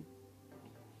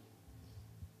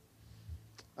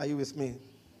 Are you with me?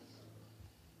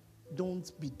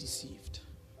 Don't be deceived.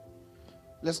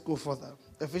 Let's go further.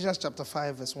 Ephesians chapter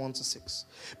 5, verse 1 to 6.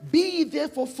 Be ye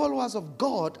therefore followers of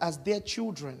God as their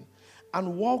children,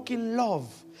 and walk in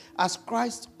love, as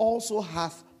Christ also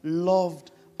hath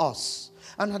loved us,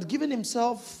 and hath given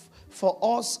himself for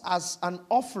us as an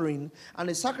offering and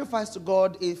a sacrifice to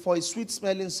God for a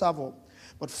sweet-smelling savour.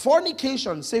 But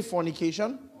fornication, say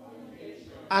fornication,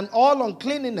 and all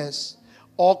uncleanness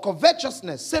or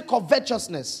covetousness, say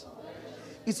covetousness.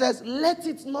 It says, let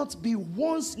it not be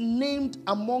once named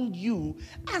among you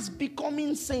as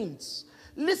becoming saints.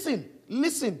 Listen.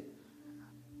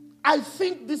 I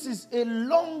think this is a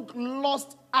long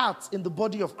lost art in the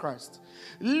body of Christ.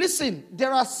 Listen,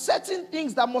 there are certain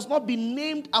things that must not be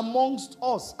named amongst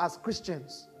us as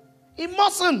Christians. It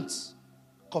mustn't.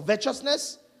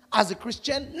 Covetousness as a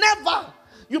Christian, never.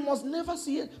 You must never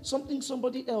see something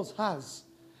somebody else has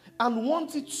and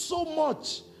want it so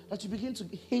much that you begin to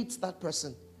hate that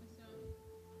person.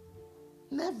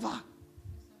 Never.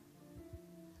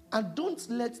 And don't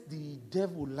let the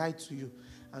devil lie to you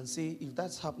and say, if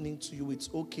that's happening to you, it's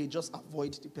okay, just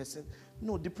avoid the person.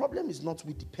 No, the problem is not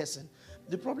with the person.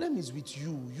 The problem is with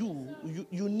you.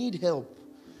 You need help.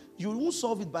 You won't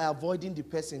solve it by avoiding the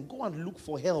person. Go and look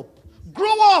for help.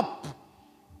 Grow up.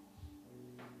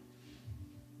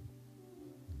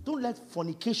 Don't let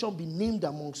fornication be named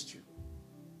amongst you.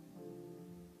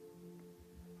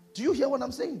 Do you hear what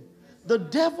I'm saying? The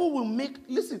devil will make,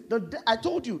 listen, I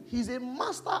told you, he's a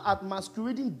master at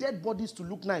masquerading dead bodies to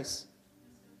look nice.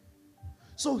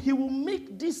 So he will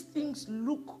make these things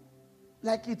look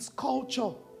like it's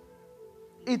culture.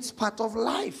 It's part of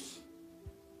life.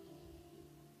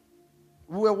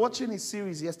 We were watching a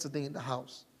series yesterday in the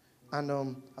house.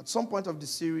 And at some point of the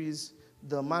series,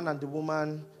 the man and the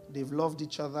woman, they've loved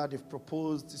each other, they've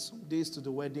proposed, some days to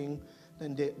the wedding,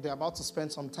 then they're about to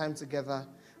spend some time together.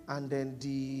 And then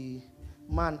the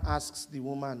man asks the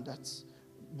woman that,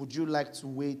 would you like to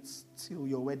wait till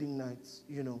your wedding night,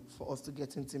 for us to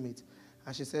get intimate?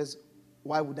 And she says,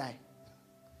 why would I?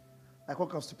 Like, what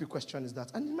kind of stupid question is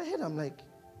that? And in my head, I'm like,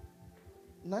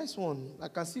 nice one. I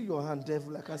can see your hand,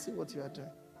 devil. I can see what you are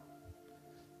doing.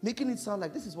 Making it sound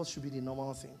like this is what should be the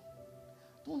normal thing.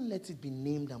 Don't let it be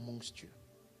named amongst you.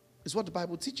 It's what the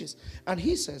Bible teaches. And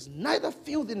he says, neither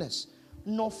filthiness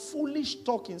nor foolish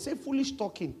talking. Say foolish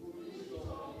talking.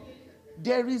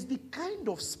 There is the kind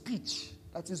of speech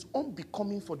that is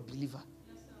unbecoming for the believer.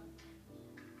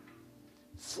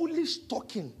 Foolish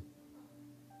talking.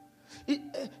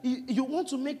 You want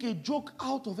to make a joke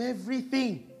out of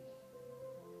everything.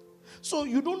 So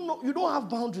you don't have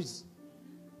boundaries.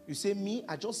 You say, me,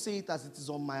 I just say it as it is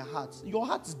on my heart. Your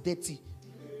heart is dirty.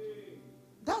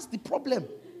 That's the problem.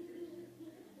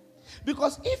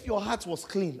 Because if your heart was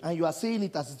clean and you are saying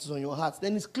it as it is on your heart,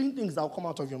 then it's clean things that will come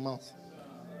out of your mouth.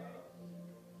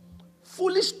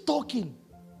 Foolish talking.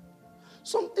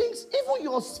 Some things, even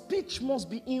your speech must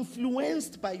be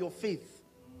influenced by your faith.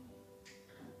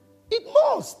 It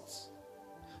must.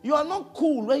 You are not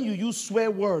cool when you use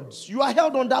swear words. You are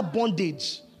held under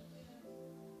bondage.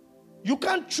 You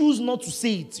can't choose not to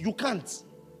say it. You can't.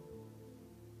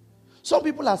 Some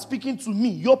people are speaking to me.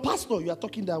 Your pastor, you are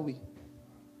talking that way.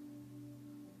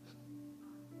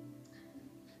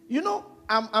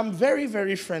 I'm very,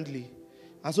 very friendly.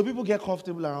 And so people get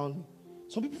comfortable around me.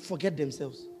 Some people forget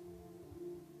themselves.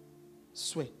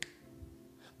 Swear.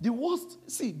 The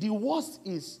worst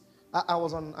is, I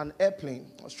was on an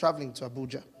airplane. I was traveling to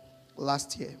Abuja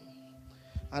last year.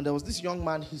 And there was this young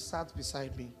man, he sat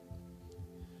beside me.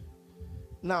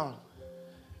 Now,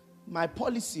 my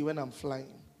policy when I'm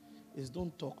flying is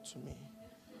don't talk to me.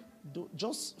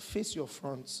 Just face your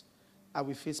front. I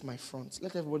will face my front.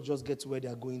 Let everybody just get to where they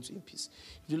are going to in peace.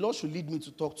 If the Lord should lead me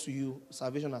to talk to you,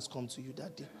 salvation has come to you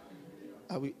that day.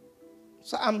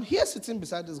 So I'm here sitting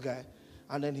beside this guy.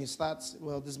 And then he starts,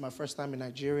 well, this is my first time in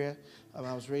Nigeria. I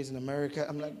was raised in America.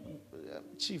 I'm like,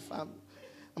 Chief,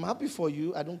 I'm happy for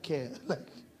you. I don't care.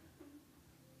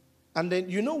 And then,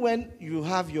 when you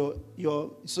have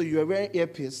so you're wearing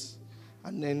earpiece,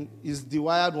 and then it's the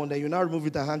wired one, then you now remove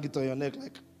it and hang it on your neck.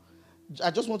 Like, I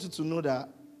just wanted to know that.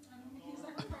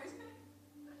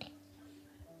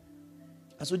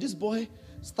 And so this boy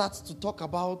starts to talk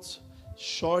about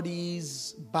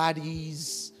shorties,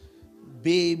 baddies,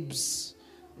 babes,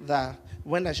 that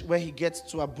when he gets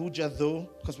to Abuja, though,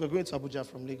 because we're going to Abuja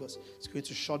from Lagos, it's going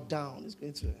to shut down. It's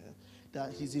going to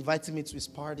that he's inviting me to his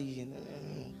party, and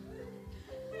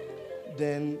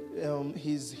then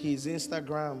his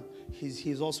Instagram.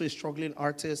 He's also a struggling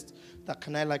artist. That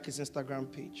can I like his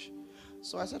Instagram page?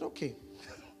 So I said, okay.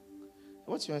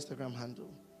 What's your Instagram handle?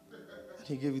 And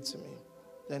he gave it to me.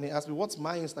 Then he asked me, what's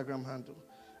my Instagram handle?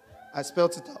 I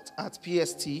spelled it out at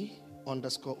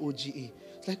PST_OGE.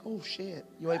 It's like, oh shit,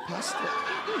 you're a pastor.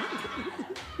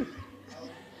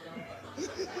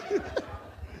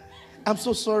 I'm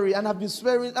so sorry, and I've been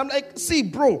swearing. I'm like, see,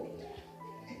 bro,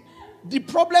 the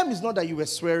problem is not that you were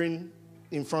swearing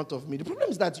in front of me. The problem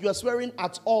is that you are swearing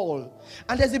at all.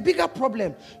 And there's a bigger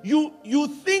problem. You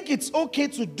think it's okay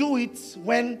to do it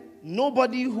when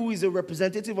nobody who is a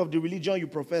representative of the religion you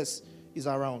profess is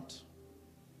around.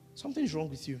 Something's wrong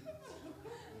with you.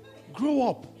 Grow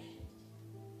up.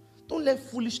 Don't let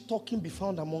foolish talking be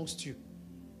found amongst you.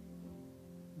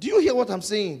 Do you hear what I'm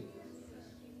saying?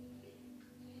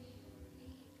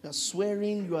 You are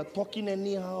swearing, you are talking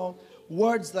anyhow,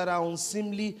 words that are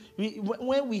unseemly.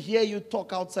 When we hear you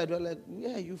talk outside, we're like,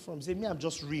 where are you from? Say, me, I'm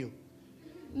just real.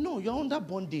 No, you're under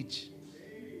bondage.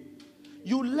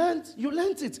 You learned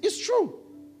it. It's true.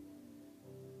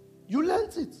 You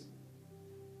learned it.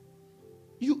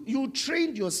 You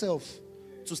trained yourself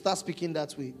to start speaking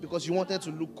that way because you wanted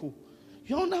to look cool.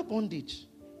 You're under bondage.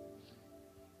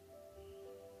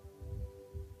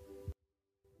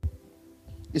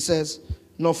 It says,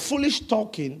 nor foolish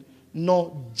talking,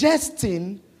 nor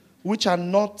jesting, which are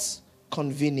not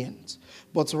convenient,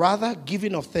 but rather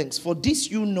giving of thanks. For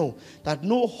this you know, that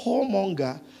no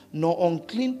whoremonger, nor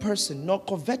unclean person, nor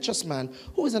covetous man,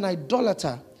 who is an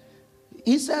idolater.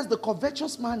 He says the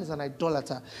covetous man is an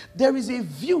idolater. There is a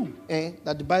view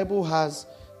that the Bible has.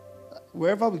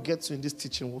 Wherever we get to in this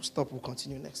teaching, we'll stop, we'll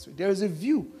continue next week. There is a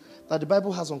view that the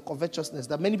Bible has on covetousness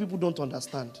that many people don't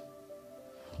understand.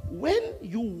 When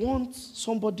you want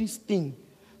somebody's thing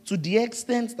to the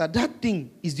extent that that thing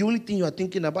is the only thing you are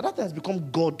thinking about, that has become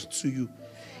God to you.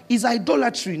 It's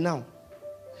idolatry now.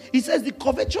 He says the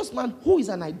covetous man who is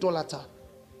an idolater,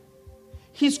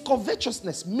 his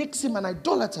covetousness makes him an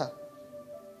idolater.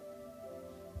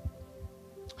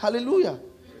 Hallelujah.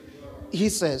 He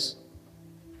says,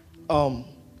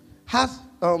 hath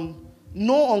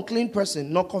no unclean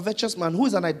person, nor covetous man, who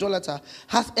is an idolater,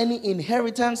 hath any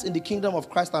inheritance in the kingdom of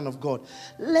Christ and of God.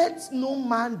 Let no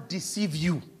man deceive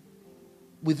you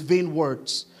with vain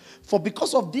words. For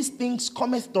because of these things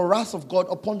cometh the wrath of God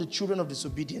upon the children of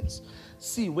disobedience.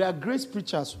 See, we are grace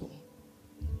preachers,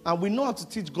 and we know how to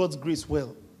teach God's grace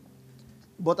well.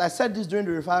 But I said this during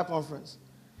the Refire conference.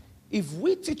 If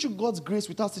we teach you God's grace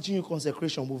without teaching you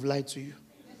consecration, we've lied to you.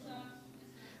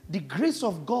 The grace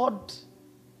of God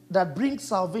that brings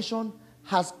salvation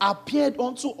has appeared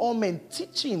unto all men,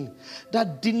 teaching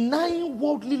that denying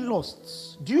worldly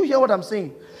lusts. Do you hear what I'm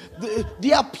saying?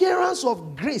 The appearance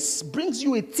of grace brings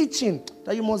you a teaching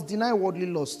that you must deny worldly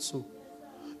lusts. So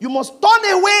you must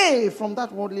turn away from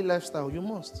that worldly lifestyle. You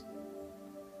must.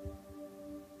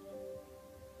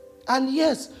 And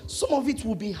yes, some of it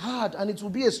will be hard and it will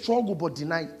be a struggle, but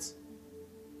deny it.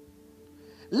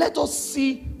 Let us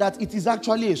see that it is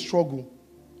actually a struggle.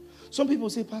 Some people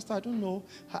say, Pastor, I don't know.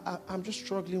 I'm just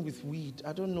struggling with weed.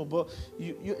 I don't know. But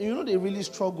you know they really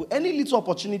struggle. Any little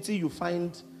opportunity you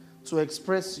find to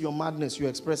express your madness, you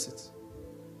express it.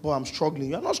 But I'm struggling.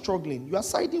 You are not struggling. You are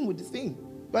siding with the thing.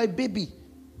 You are a baby.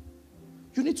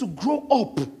 You need to grow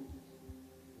up.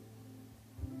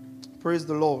 Praise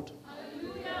the Lord.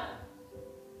 Hallelujah.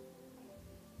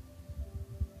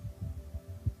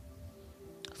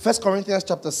 1 Corinthians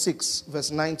chapter 6, verse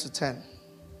 9 to 10.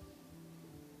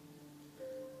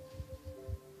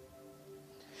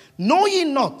 Know ye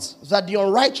not that the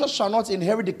unrighteous shall not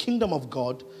inherit the kingdom of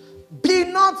God? Be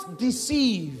not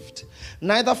deceived.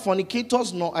 Neither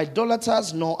fornicators, nor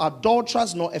idolaters, nor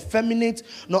adulterers, nor effeminate,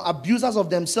 nor abusers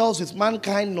of themselves with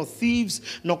mankind, nor thieves,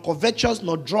 nor covetous,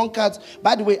 nor drunkards.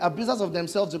 By the way, abusers of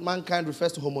themselves with mankind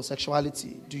refers to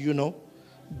homosexuality. Do you know?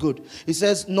 Good. It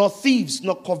says, nor thieves,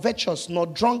 nor covetous, nor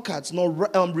drunkards, nor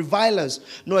revilers,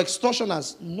 nor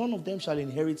extortioners. None of them shall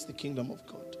inherit the kingdom of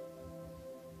God.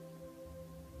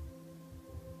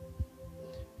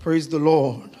 Praise the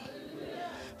Lord.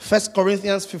 1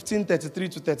 Corinthians 15, 33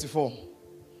 to 34.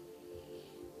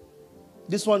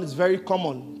 This one is very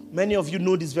common. Many of you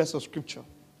know this verse of scripture.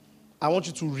 I want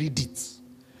you to read it.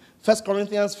 1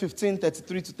 Corinthians 15,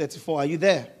 33 to 34. Are you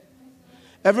there?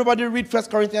 Everybody read 1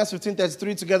 Corinthians 15,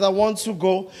 33 together. 1, 2,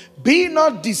 go. Be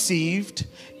not deceived.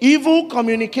 Evil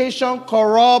communication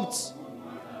corrupts.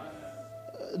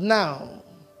 Now,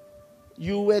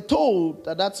 You were told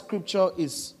that scripture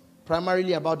is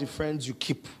primarily about the friends you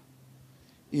keep.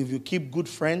 If you keep good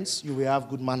friends, you will have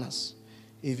good manners.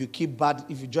 If you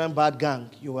join bad gang,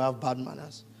 you will have bad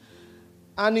manners.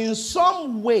 And in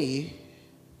some way,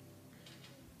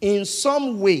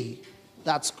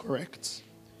 that's correct.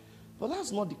 But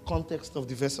that's not the context of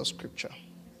the verse of scripture.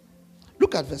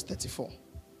 Look at verse 34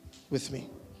 with me.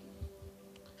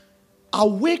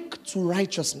 Awake to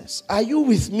righteousness. Are you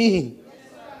with me?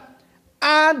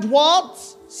 And what?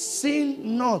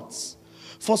 Sin not.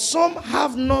 For some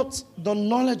have not the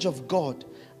knowledge of God.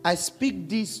 I speak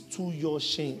this to your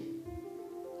shame.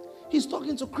 He's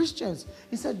talking to Christians.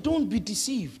 He said, don't be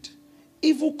deceived.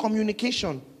 Evil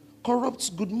communication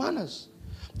corrupts good manners.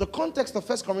 The context of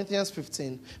 1 Corinthians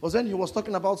 15 was when he was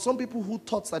talking about some people who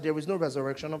thought that there is no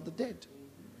resurrection of the dead.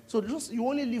 So you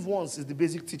only live once is the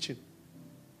basic teaching.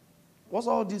 What's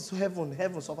all this heaven,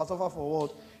 suffer for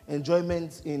what?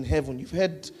 Enjoyment in heaven. You've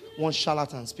heard one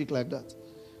charlatan speak like that.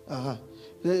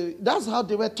 That's how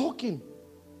they were talking.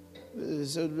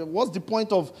 So what's the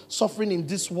point of suffering in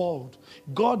this world?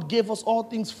 God gave us all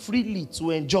things freely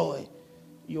to enjoy.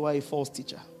 You are a false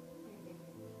teacher.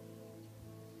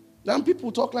 Then people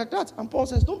talk like that. And Paul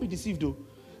says, don't be deceived though.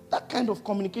 That kind of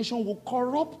communication will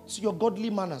corrupt your godly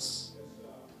manners.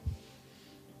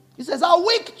 He says,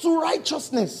 awake to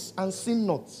righteousness and sin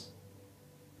not.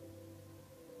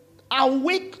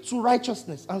 Awake to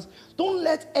righteousness. And don't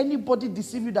let anybody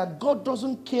deceive you that God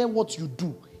doesn't care what you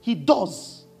do. He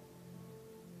does.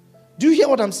 Do you hear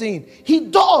what I'm saying? He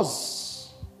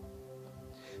does.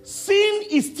 Sin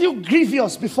is still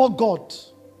grievous before God.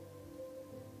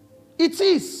 It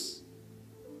is.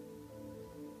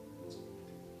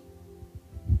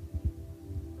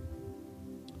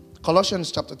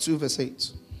 Colossians chapter 2 verse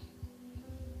 8.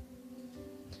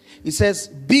 It says,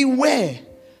 beware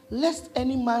lest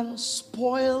any man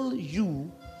spoil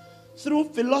you through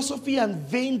philosophy and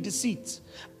vain deceit,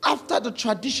 after the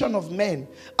tradition of men,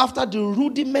 after the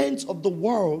rudiments of the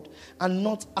world, and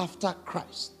not after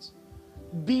Christ.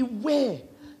 Beware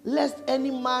lest any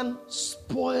man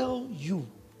spoil you.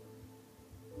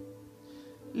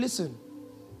 Listen,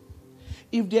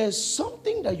 if there's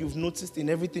something that you've noticed in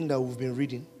everything that we've been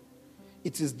reading,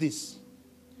 it is this.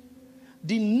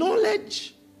 The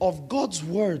knowledge of God's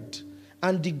word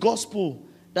and the gospel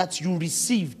that you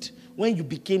received when you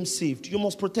became saved, you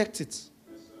must protect it.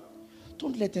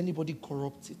 Don't let anybody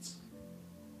corrupt it.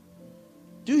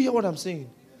 Do you hear what I'm saying?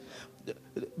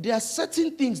 There are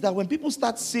certain things that when people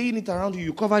start saying it around you,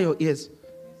 you cover your ears.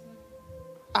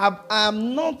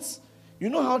 I'm not, you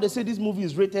know how they say this movie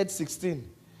is rated 16?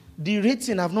 The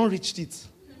rating, I've not reached it.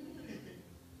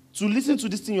 To listen to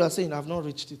this thing you are saying, I've not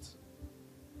reached it.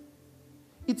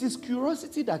 It is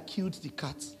curiosity that killed the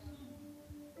cat.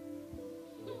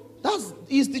 That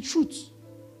is the truth.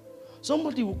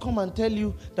 Somebody will come and tell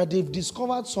you that they've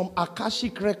discovered some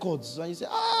Akashic records. And you say,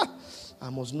 I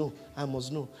must know.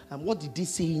 And what did they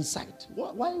say inside?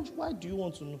 Why do you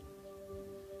want to know?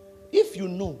 If you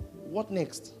know, what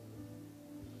next?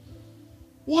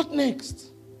 What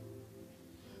next?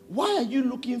 Why are you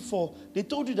looking for? They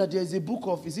told you that there is a book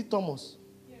of, is it Thomas?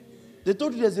 Yes. They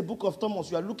told you there's a book of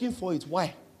Thomas. You are looking for it.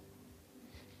 Why?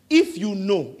 If you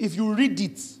know, if you read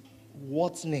it,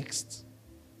 what next?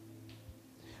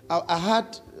 I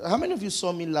had, how many of you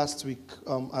saw me last week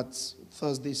at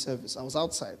Thursday service? I was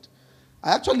outside.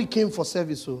 I actually came for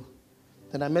service. So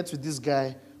then I met with this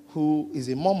guy who is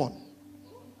a Mormon.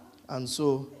 And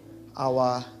so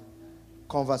our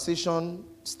conversation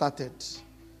started.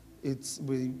 It's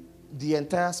with the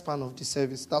entire span of the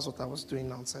service. That's what I was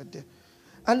doing outside there.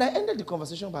 And I ended the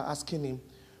conversation by asking him,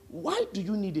 why do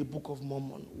you need a Book of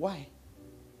Mormon? Why?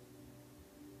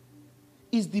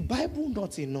 Is the Bible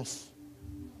not enough?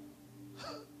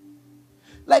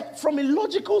 Like, from a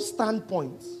logical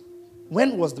standpoint,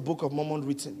 when was the Book of Mormon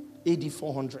written? AD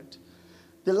 400.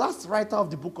 The last writer of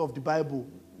the book of the Bible,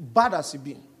 bad as it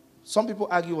be, some people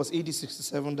argue it was AD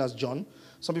 67, that's John.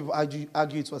 Some people argue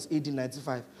it was AD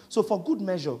 95. So for good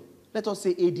measure, let us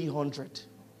say AD 100.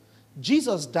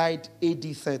 Jesus died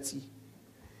AD 30.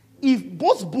 If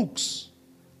both books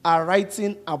are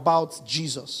writing about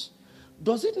Jesus,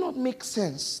 does it not make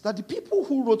sense that the people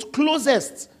who wrote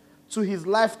closest to his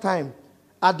lifetime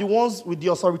are the ones with the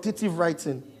authoritative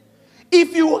writing?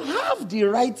 If you have the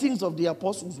writings of the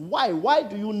apostles, why? Why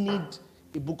do you need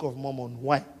a Book of Mormon?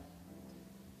 Why?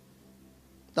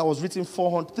 That was written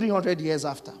 300 years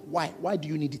after. Why? Why do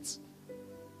you need it?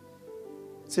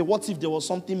 Say, what if there was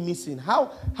something missing?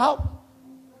 How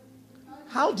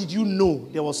did you know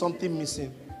there was something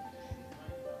missing?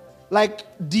 Like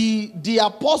the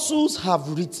apostles have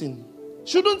written.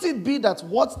 Shouldn't it be that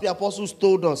what the apostles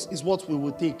told us is what we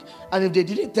will take? And if they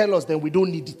didn't tell us, then we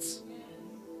don't need it.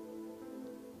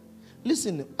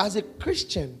 Listen, as a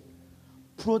Christian,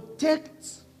 protect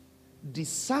the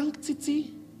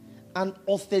sanctity and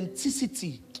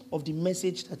authenticity of the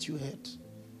message that you heard.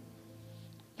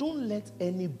 Don't let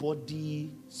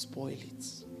anybody spoil it.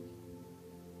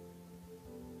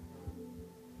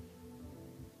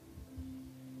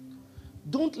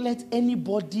 Don't let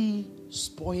anybody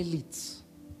spoil it.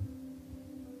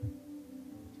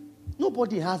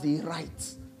 Nobody has a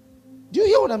right. Do you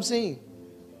hear what I'm saying?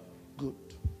 Good.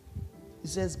 It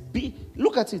says,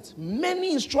 look at it.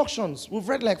 Many instructions. We've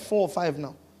read like 4 or 5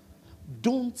 now.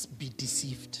 Don't be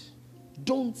deceived.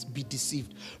 Don't be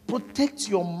deceived. Protect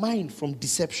your mind from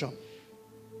deception.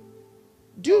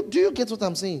 Do you get what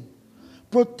I'm saying?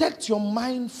 Protect your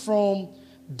mind from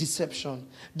deception.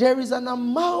 There is an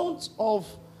amount of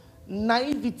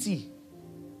naivety.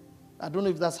 I don't know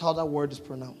if that's how that word is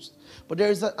pronounced. But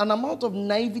there is an amount of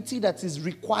naivety that is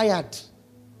required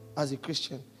as a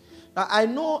Christian. Now, I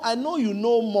know you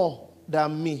know more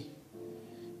than me.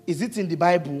 Is it in the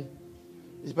Bible?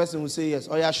 This person will say yes.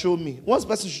 Oh yeah, show me. One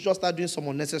person should just start doing some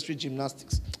unnecessary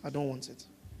gymnastics. I don't want it.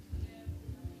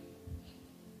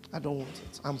 I don't want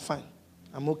it. I'm fine.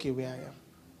 I'm okay where I am.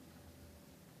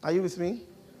 Are you with me?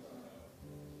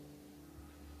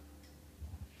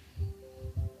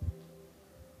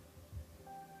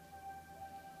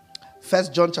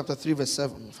 First John chapter 3 verse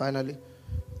 7, finally,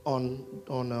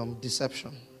 on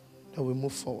deception. Then we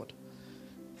move forward.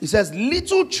 It says,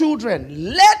 little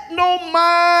children, let no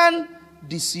man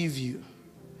deceive you.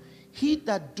 He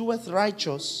that doeth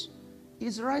righteous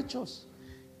is righteous,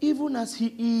 even as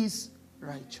he is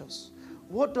righteous.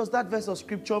 What does that verse of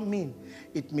scripture mean?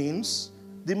 It means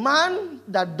the man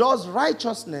that does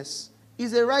righteousness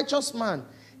is a righteous man,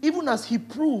 even as he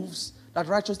proves that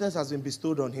righteousness has been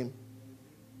bestowed on him.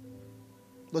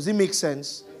 Does it make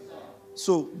sense?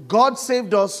 So God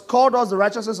saved us, called us the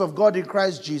righteousness of God in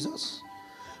Christ Jesus.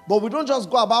 But we don't just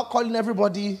go about calling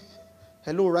everybody,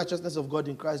 hello, righteousness of God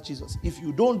in Christ Jesus. If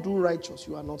you don't do righteous,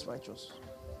 you are not righteous.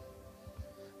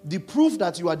 The proof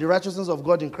that you are the righteousness of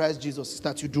God in Christ Jesus is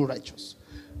that you do righteous.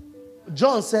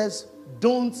 John says,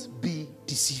 don't be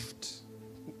deceived.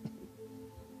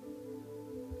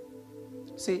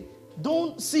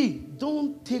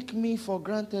 Don't take me for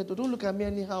granted. Or don't look at me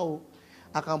anyhow.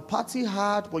 I can party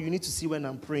hard, but you need to see when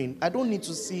I'm praying. I don't need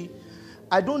to see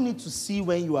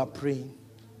when you are praying.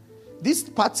 This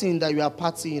partying that you are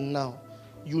partying now,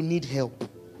 you need help.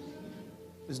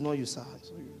 It's not you, sir.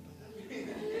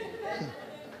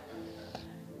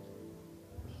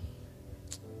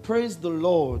 Praise the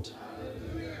Lord.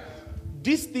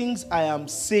 These things I am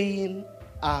saying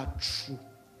are true.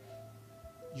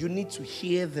 You need to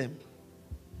hear them.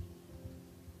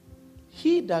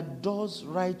 He that does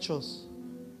righteous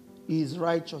is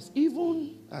righteous,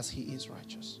 even as he is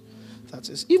righteous. That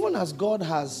is, even as God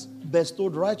has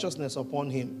bestowed righteousness upon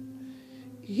him.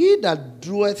 He that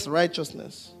doeth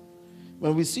righteousness,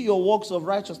 when we see your works of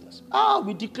righteousness,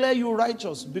 we declare you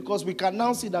righteous, because we can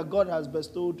now see that God has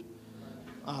bestowed.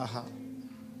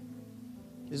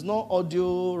 It's not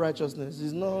audio righteousness.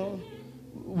 It's not.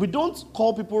 We don't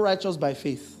call people righteous by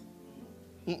faith.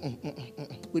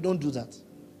 We don't do that.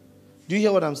 Do you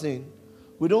hear what I'm saying?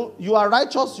 We don't. You are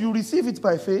righteous, you receive it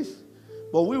by faith,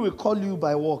 but we will call you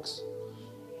by works.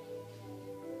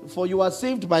 For you are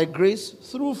saved by grace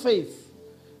through faith.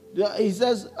 He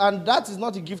says, and that is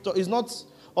not a gift, is not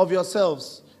of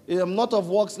yourselves, not of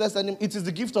works, lest any. It is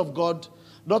the gift of God,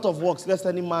 not of works, lest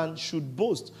any man should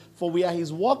boast. For we are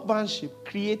his workmanship,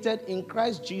 created in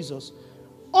Christ Jesus,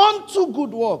 unto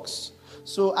good works.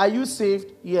 So are you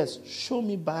saved? Yes. Show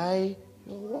me by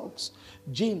your works.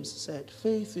 James said,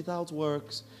 faith without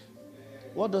works.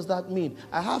 What does that mean?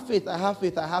 I have faith, I have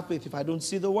faith, I have faith. If I don't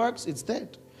see the works, it's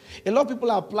dead. A lot of people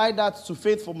apply that to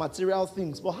faith for material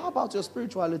things. But how about your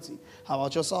spirituality? How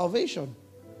about your salvation?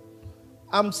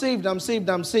 I'm saved,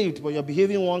 but you're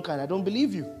behaving one kind. I don't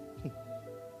believe you.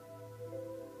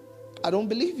 I don't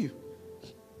believe you.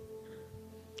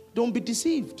 Don't be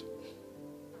deceived.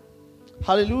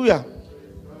 Hallelujah.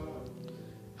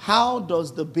 How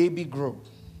does the baby grow?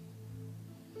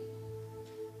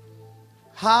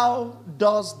 How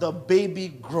does the baby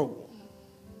grow?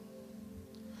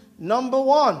 Number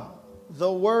 1,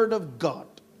 the Word of God.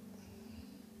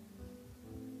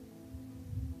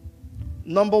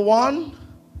 Number 1,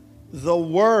 the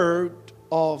Word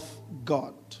of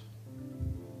God.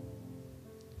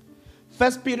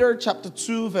 1 Peter chapter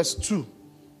 2, verse 2.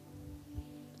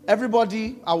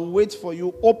 Everybody, I will wait for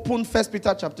you. Open 1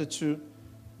 Peter chapter 2,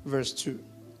 verse 2.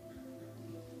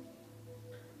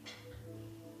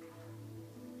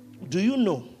 Do you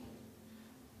know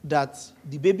that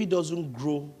the baby doesn't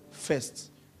grow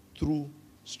first through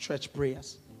stretch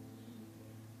prayers?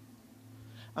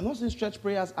 I'm not saying stretch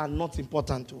prayers are not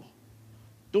important too.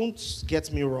 Don't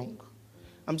get me wrong.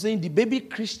 I'm saying the baby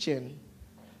Christian,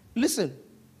 listen,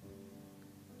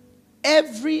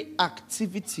 every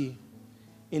activity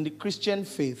in the Christian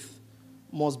faith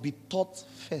must be taught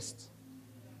first.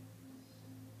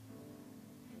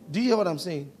 Do you hear what I'm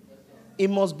saying? It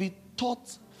must be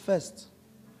taught first.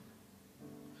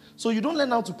 So you don't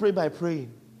learn how to pray by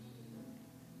praying.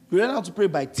 You learn how to pray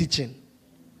by teaching.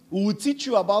 We will teach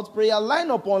you about prayer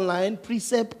line upon line,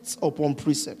 precept upon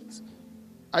precept.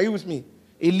 Are you with me?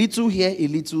 A little here, a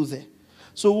little there.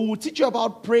 So we will teach you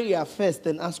about prayer first,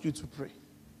 then ask you to pray.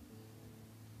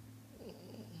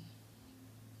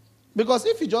 Because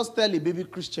if you just tell a baby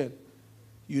Christian,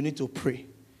 you need to pray,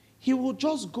 he will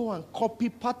just go and copy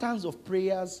patterns of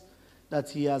prayers that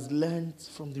he has learned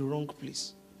from the wrong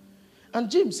place. And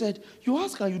James said, you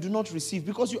ask and you do not receive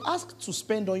because you ask to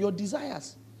spend on your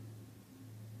desires.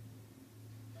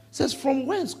 It says, from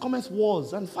whence cometh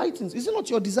wars and fightings? Is it not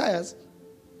your desires?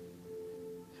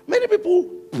 Many people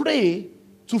pray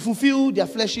to fulfill their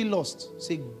fleshly lust.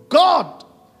 Say, God,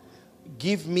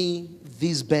 give me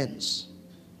these bends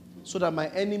so that my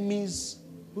enemies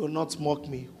will not mock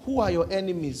me. Who are your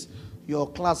enemies? Your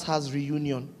class has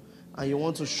reunion and you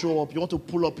want to show up, you want to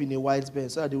pull up in a white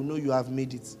Benz so that they will know you have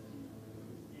made it.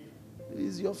 It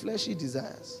is your fleshly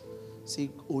desires. Say,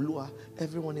 Olua,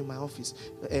 everyone in my office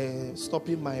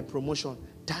stopping my promotion.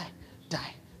 Die.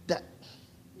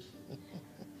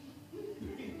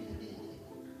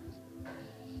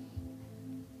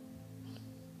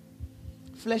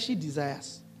 Fleshy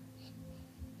desires.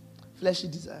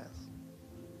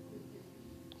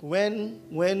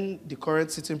 When the current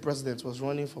sitting president was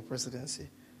running for presidency,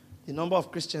 the number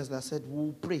of Christians that said,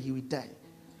 we'll pray he will die.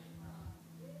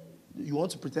 You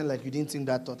want to pretend like you didn't think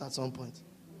that thought at some point.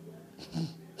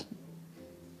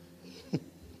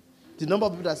 The number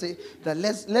of people that say that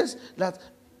that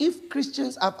if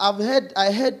Christians,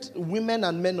 I heard women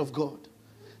and men of God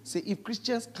say, if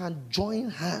Christians can join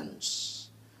hands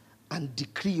and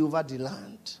decree over the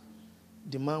land,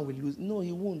 the man will lose. No,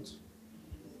 he won't.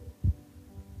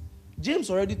 James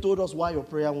already told us why your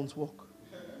prayer won't work.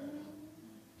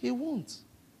 He won't.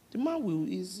 The man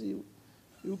he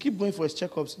will keep going for his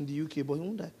checkups in the UK, but he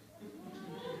won't die.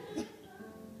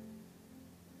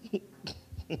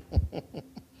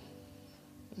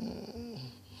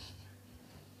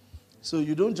 So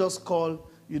you don't just call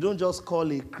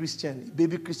a Christian, a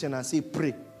baby Christian, and say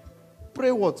pray.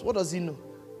 Pray what? What does he know?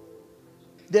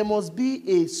 There must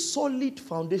be a solid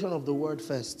foundation of the word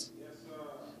first. Yes,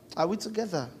 are we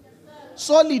together? Yes,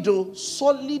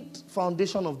 solid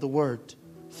foundation of the word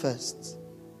first.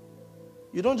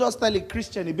 You don't just tell a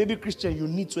Christian, a baby Christian, you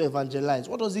need to evangelize.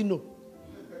 What does he know?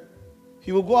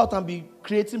 He will go out and be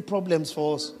creating problems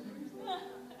for us.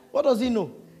 What does he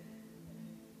know?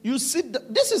 You see,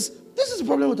 this is the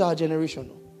problem with our generation.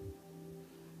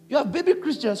 You have baby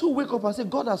Christians who wake up and say,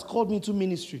 God has called me to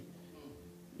ministry.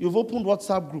 You've opened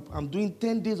WhatsApp group. I'm doing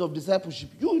 10 days of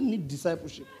discipleship. You need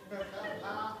discipleship.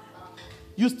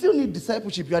 You still need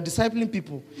discipleship. You are discipling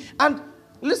people. And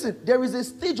listen, there is a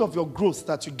stage of your growth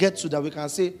that you get to that we can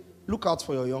say, look out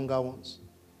for your younger ones.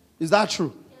 Is that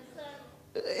true?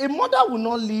 Yes, sir. A mother will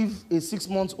not leave a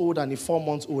 6-month-old and a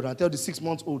 4-month-old and tell the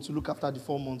 6-month-old to look after the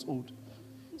 4-month-old.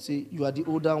 Say, you are the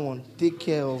older one. Take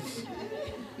care of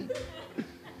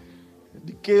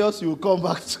the chaos you will come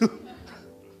back to.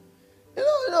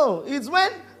 No. It's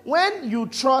when you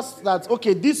trust that,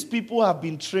 okay, these people have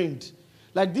been trained.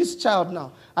 Like this child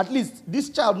now. At least this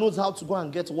child knows how to go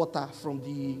and get water from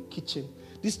the kitchen.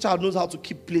 This child knows how to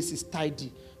keep places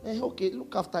tidy. Okay,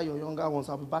 look after your younger ones.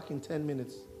 I'll be back in 10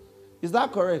 minutes. Is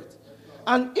that correct?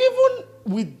 And even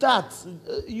with that,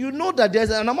 you know that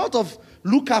there's an amount of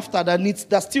look after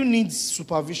that still needs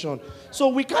supervision. So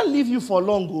we can't leave you for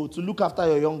long to look after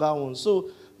your younger ones. So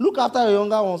look after your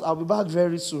younger ones. I'll be back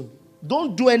very soon.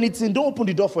 Don't do anything. Don't open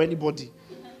the door for anybody.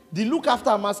 The look after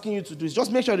I'm asking you to do is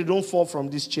just make sure they don't fall from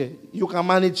this chair. You can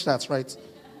manage that, right?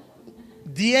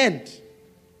 The end.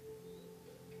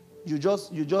 You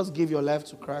just give your life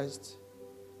to Christ.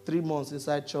 3 months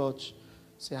inside church.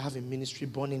 Say, I have a ministry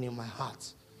burning in my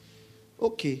heart.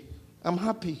 Okay, I'm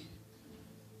happy.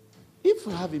 If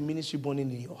you have a ministry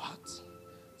burning in your heart,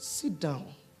 sit down,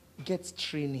 get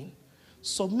training,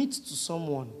 submit to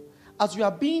someone. As you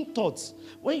are being taught,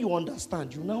 when you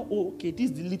understand, you now, okay,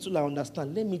 this is the little I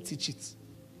understand. Let me teach it.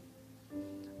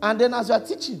 And then as you are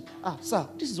teaching, sir,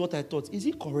 this is what I taught. Is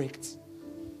it correct?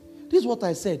 This is what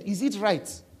I said. Is it right?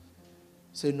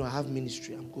 Say, no, I have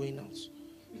ministry. I'm going out.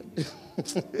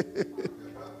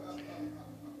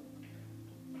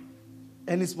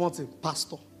 Any small thing,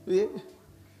 pastor. Yeah.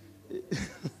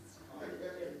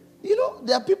 You know,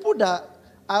 there are people that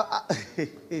God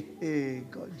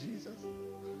Jesus.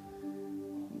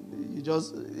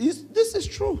 This is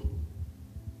true.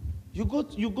 You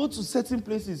go to certain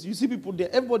places, you see people there,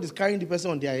 everybody's carrying the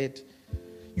person on their head.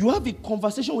 You have a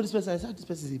conversation with this person, and say, this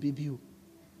person is a baby.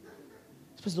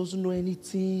 This person doesn't know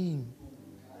anything.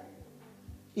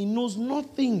 He knows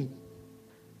nothing.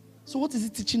 So what is he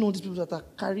teaching all these people that are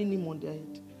carrying him on their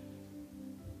head?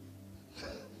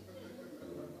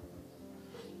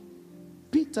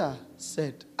 Peter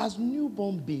said, as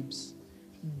newborn babes,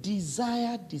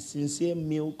 desire the sincere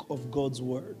milk of God's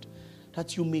word,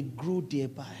 that you may grow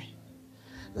thereby.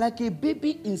 Like a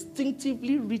baby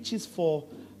instinctively reaches for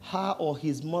her or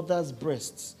his mother's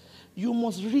breasts, you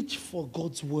must reach for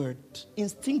God's word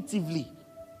instinctively.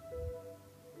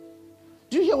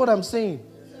 Do you hear what I'm saying?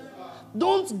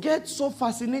 Don't get so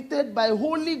fascinated by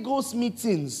Holy Ghost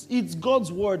meetings. It's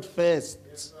God's word first.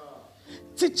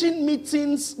 Teaching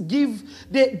meetings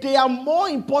they are more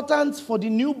important for the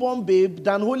newborn babe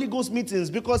than Holy Ghost meetings,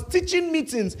 because teaching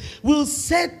meetings will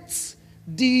set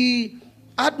the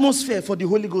atmosphere for the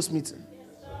Holy Ghost meeting.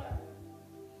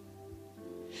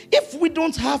 If we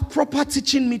don't have proper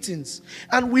teaching meetings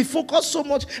and we focus so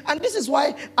much, and this is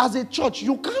why as a church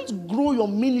you can't grow your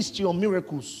ministry on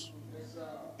miracles.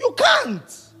 You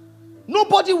can't.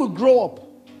 Nobody will grow up.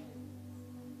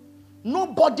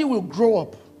 Nobody will grow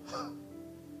up.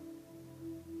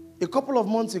 A couple of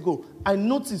months ago, I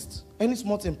noticed, any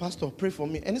small thing, pastor, pray for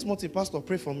me. Any small thing, pastor,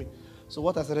 pray for me. So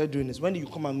what I started doing is, when you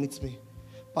come and meet me,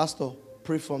 pastor,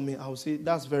 pray for me, I will say,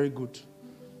 that's very good.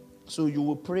 So you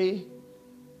will pray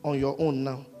on your own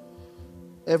now,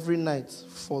 every night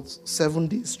for 7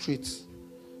 days straight.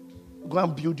 Go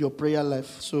and build your prayer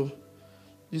life. So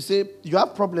you say, you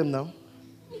have problem now.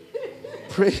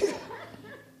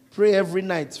 Pray every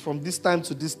night from this time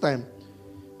to this time.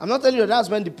 I'm not telling you that's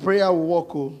when the prayer will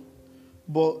work,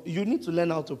 but you need to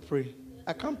learn how to pray.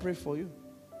 I can't pray for you.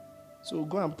 So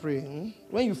go and pray.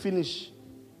 When you finish,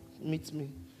 meet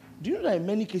me. Do you know that in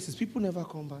many cases, people never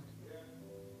come back?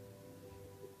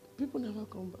 People never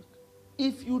come back.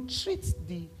 If you treat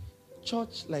the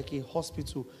church like a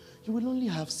hospital, you will only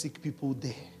have sick people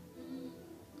there.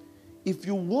 If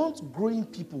you want growing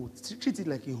people, treat it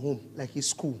like a home, like a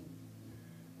school.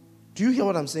 Do you hear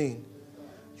what I'm saying?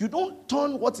 You don't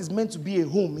turn what is meant to be a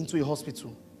home into a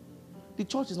hospital. The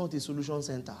church is not a solution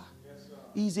center.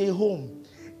 It's a home.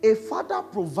 A father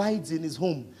provides in his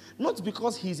home, not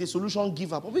because he's a solution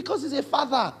giver, but because he's a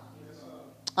father.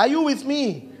 Are you with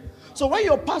me? So when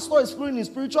your pastor is flowing in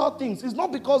spiritual things, it's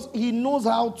not because he knows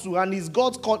how to and he's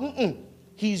God's called.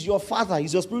 He's your father.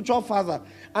 He's your spiritual father.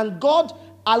 And God,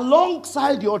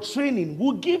 alongside your training,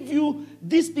 will give you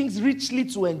these things richly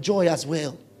to enjoy as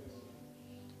well.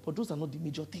 But those are not the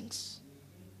major things.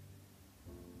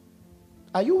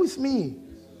 Are you with me?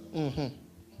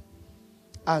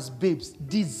 As babes,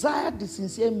 desire the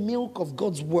sincere milk of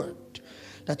God's word,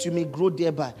 that you may grow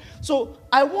thereby. So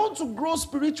I want to grow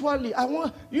spiritually. I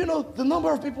want, the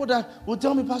number of people that will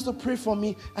tell me, pastor, pray for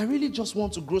me. I really just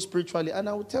want to grow spiritually. And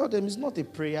I will tell them it's not a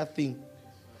prayer thing.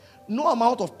 No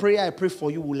amount of prayer I pray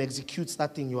for you will execute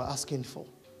that thing you are asking for.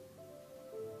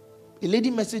 A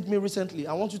lady messaged me recently,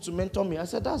 I want you to mentor me. I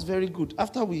said, that's very good.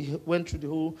 After we went through the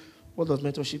whole, what does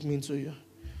mentorship mean to you?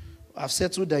 I've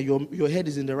settled that your head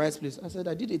is in the right place. I said,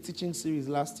 I did a teaching series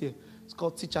last year. It's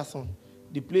called Teachathon.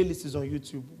 The playlist is on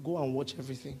YouTube. Go and watch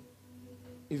everything.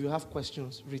 If you have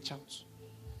questions, reach out.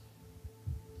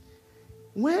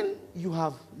 When you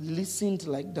have listened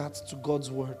like that to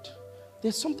God's word,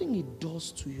 there's something it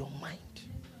does to your mind.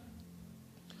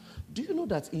 Do you know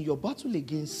that in your battle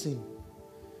against sin,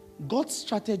 God's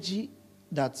strategy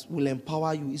that will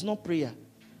empower you is not prayer,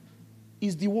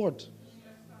 it's the word.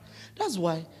 That's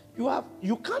why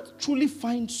you can't truly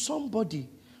find somebody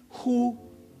who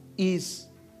is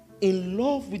in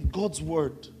love with God's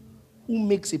word who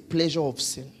makes a pleasure of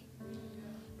sin.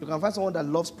 You can find someone that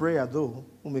loves prayer, though,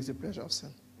 who makes a pleasure of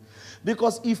sin.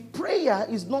 Because if prayer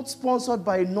is not sponsored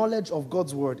by knowledge of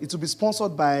God's word, it will be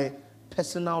sponsored by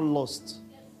personal lust.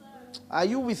 Yes, are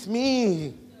you with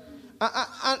me?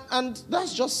 And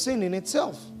that's just sin in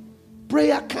itself.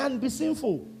 Prayer can be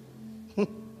sinful.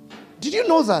 Did you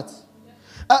know that?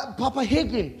 Papa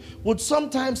Hagin would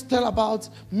sometimes tell about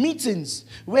meetings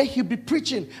where he'd be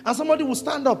preaching and somebody would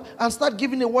stand up and start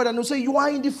giving a word and he'll say, you are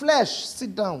in the flesh.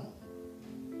 Sit down.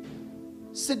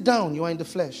 Sit down. You are in the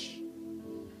flesh.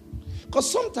 Because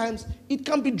sometimes it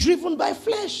can be driven by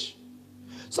flesh.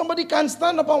 Somebody can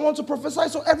stand up and want to prophesy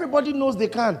so everybody knows they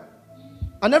can.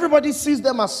 And everybody sees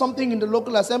them as something in the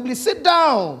local assembly. Sit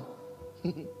down.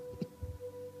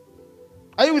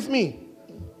 Are you with me?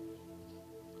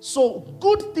 So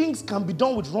good things can be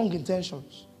done with wrong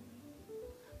intentions.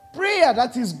 Prayer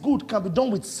that is good can be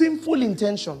done with sinful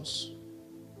intentions.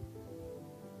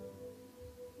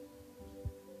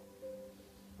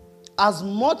 As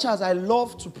much as I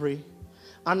love to pray,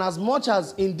 and as much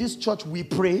as in this church we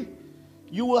pray,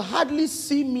 you will hardly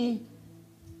see me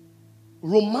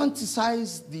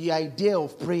romanticize the idea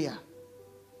of prayer.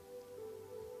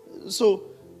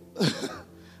 So,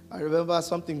 I remember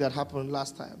something that happened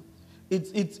last time.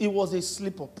 It was a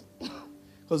slip-up.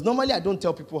 Because normally I don't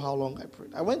tell people how long I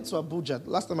prayed. I went to Abuja.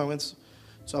 Last time I went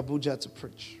to Abuja to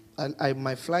preach.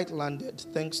 My flight landed,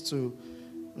 thanks to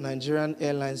Nigerian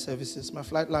airline services. My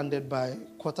flight landed by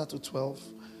 11:45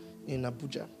 in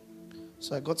Abuja.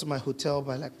 So I got to my hotel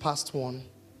by like past 1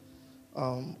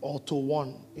 or to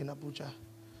 1 in Abuja.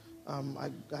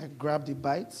 I grabbed a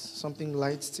bite, something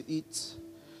light to eat.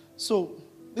 So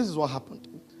this is what happened.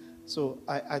 So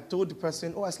I told the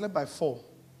person, I slept by 4.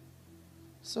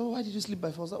 So why did you sleep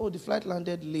by 4? I was like, the flight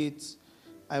landed late.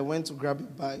 I went to grab a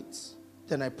bite.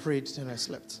 Then I prayed. Then I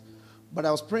slept. But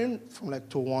I was praying from like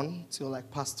to 1 till like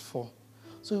past 4.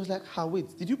 So he was like,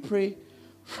 wait, did you pray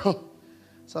from?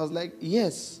 So I was like,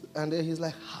 yes. And then he's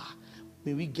like,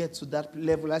 may we get to that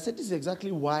level? I said, this is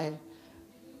exactly why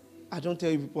I don't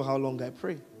tell you people how long I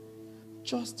pray.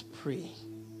 Just pray.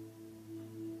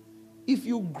 If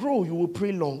you grow, you will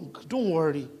pray long. Don't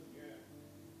worry.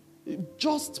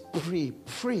 Just pray.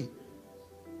 Pray.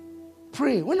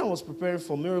 Pray. When I was preparing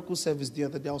for miracle service the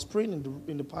other day, I was praying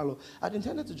in the parlor. I'd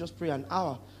intended to just pray an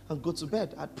hour and go to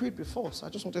bed. I'd prayed before, so I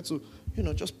just wanted to,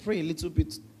 just pray a little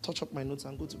bit, touch up my notes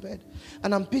and go to bed.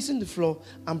 And I'm pacing the floor,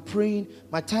 I'm praying,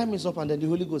 my time is up, and then the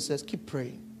Holy Ghost says, keep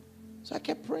praying. So I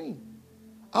kept praying.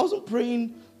 I wasn't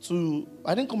praying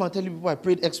I didn't come and tell you people I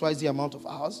prayed XYZ amount of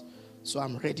hours, so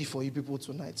I'm ready for you people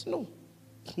tonight. No.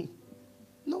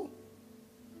 No.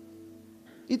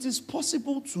 It is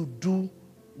possible to do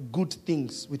good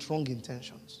things with wrong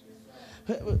intentions.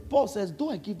 Paul says, though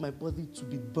I give my body to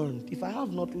be burned, if I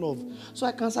have not love, so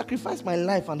I can sacrifice my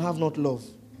life and have not love.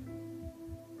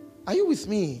 Are you with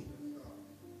me?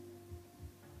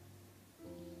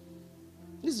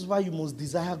 This is why you must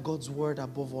desire God's word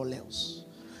above all else.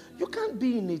 You can't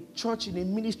be in a church, in a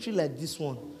ministry like this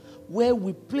one, where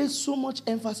we place so much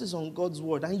emphasis on God's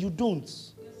word and you don't.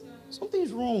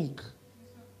 Something's wrong.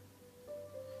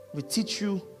 We teach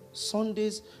you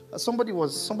Sundays.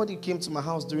 Somebody came to my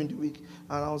house during the week,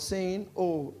 and I was saying,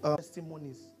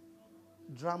 testimonies,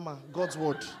 drama, God's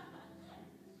word.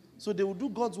 So they will do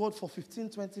God's word for 15,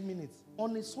 20 minutes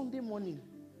on a Sunday morning.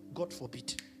 God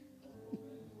forbid.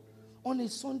 On a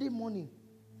Sunday morning.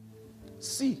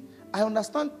 See, I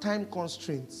understand time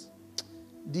constraints.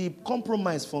 The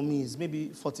compromise for me is maybe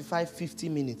 45, 50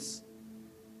 minutes.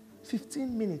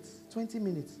 15 minutes, 20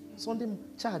 minutes. Sunday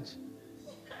charge.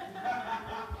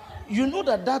 You know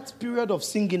that period of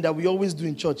singing that we always do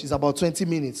in church is about 20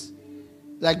 minutes.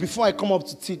 Like before I come up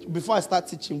to teach, before I start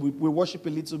teaching, we worship a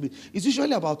little bit. It's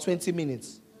usually about 20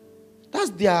 minutes. That's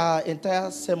their entire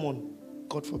sermon.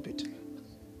 God forbid.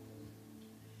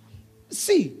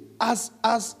 See, as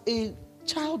a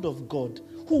child of God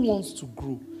who wants to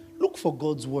grow, look for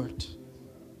God's word.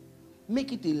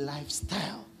 Make it a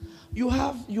lifestyle. You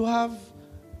have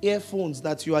earphones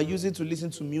that you are using to listen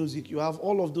to music. You have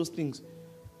all of those things.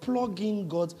 Plug in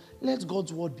let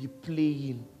God's word be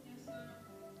playing.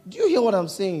 Do you hear what I'm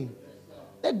saying?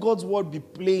 Let God's word be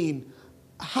playing.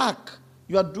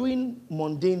 You are doing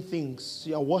mundane things.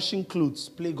 You are washing clothes,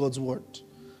 play God's word.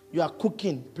 You are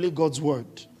cooking, play God's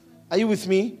word. Are you with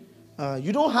me?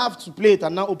 You don't have to play it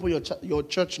and now open your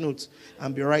church notes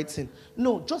and be writing.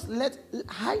 No, just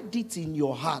hide it in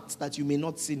your heart that you may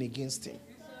not sin against him.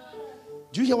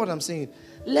 Do you hear what I'm saying?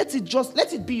 Let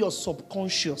it be your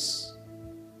subconscious.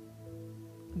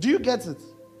 Do you get it?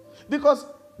 Because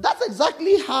that's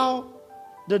exactly how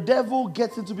the devil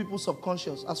gets into people's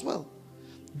subconscious as well.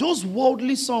 Those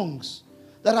worldly songs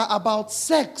that are about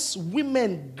sex,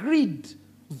 women, greed,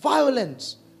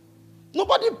 violence.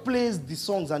 Nobody plays the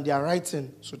songs and they are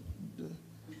writing. So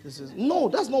no,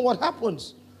 that's not what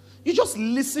happens. You just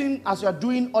listen as you are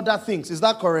doing other things. Is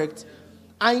that correct?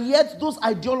 And yet those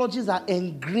ideologies are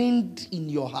ingrained in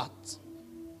your heart.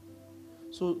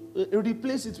 So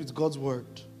replace it with God's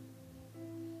word.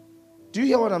 Do you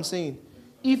hear what I'm saying?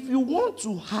 If you want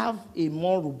to have a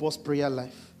more robust prayer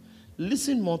life,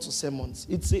 listen more to sermons.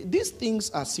 These things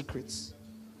are secrets.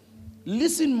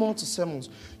 Listen more to sermons.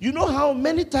 You know how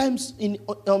many times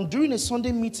during a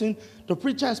Sunday meeting, the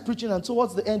preacher is preaching, and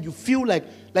towards the end, you feel like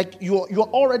you're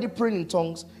already praying in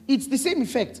tongues. It's the same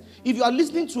effect. If you are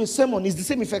listening to a sermon, it's the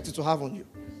same effect it will have on you.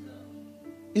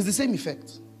 It's the same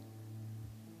effect.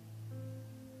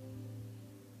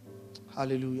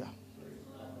 Hallelujah.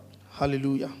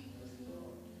 Hallelujah.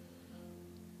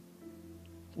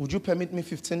 Would you permit me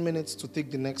 15 minutes to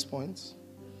take the next point?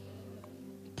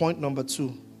 Point number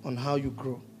 2 on how you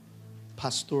grow.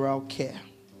 Pastoral care.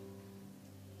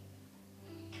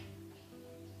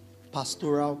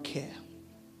 Pastoral care.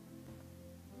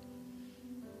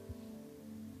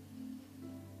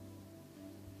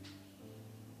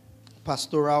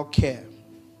 Pastoral care.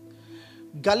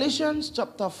 Galatians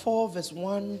chapter 4 verse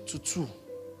 1 to 2.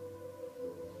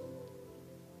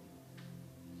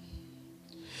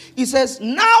 It says,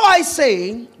 now I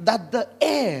say that the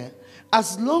heir,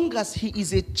 as long as he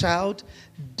is a child,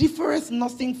 differeth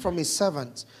nothing from a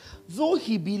servant, though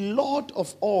he be Lord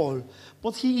of all.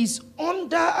 But he is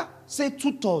under, say,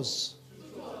 tutors.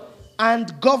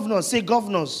 And governors, say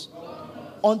governors.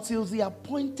 Until the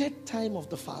appointed time of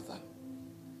the Father.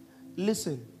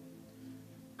 Listen,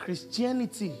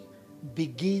 Christianity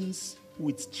begins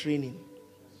with training.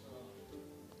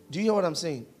 Do you hear what I'm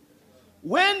saying?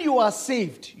 When you are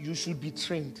saved, you should be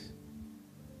trained.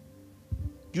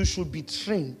 You should be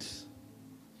trained.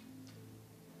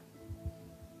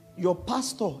 Your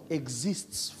pastor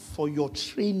exists for your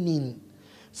training,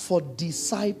 for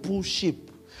discipleship.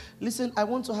 Listen, I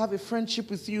want to have a friendship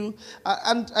with you,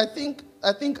 and I think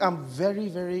I'm very,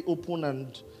 very open.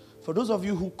 And for those of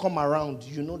you who come around,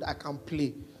 you know that I can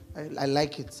play. I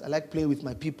like it. I like playing with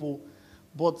my people,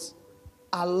 but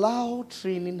allow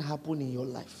training happen in your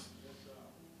life.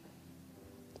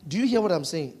 Do you hear what I'm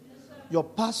saying? Your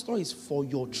pastor is for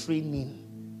your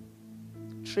training.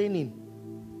 Training.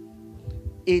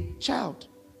 A child,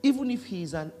 even if he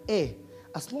is an heir,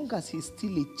 as long as he's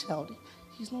still a child,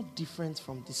 he's not different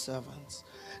from the servants.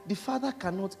 The father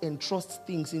cannot entrust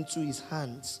things into his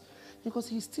hands because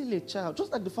he's still a child.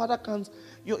 Just like the father can't,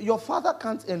 your father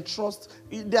can't entrust.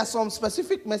 There are some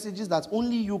specific messages that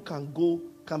only you can go,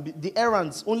 the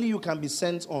errands only you can be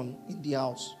sent on in the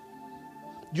house.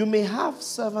 You may have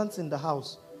servants in the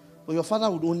house, but your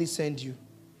father would only send you.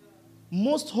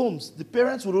 Most homes, the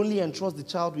parents would only entrust the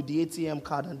child with the ATM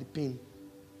card and the PIN.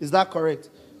 Is that correct?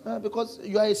 Because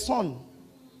you are a son.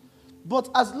 But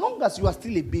as long as you are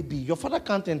still a baby, your father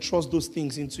can't entrust those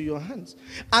things into your hands.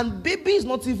 And baby is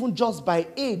not even just by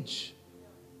age.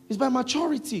 It's by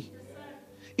maturity.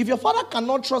 If your father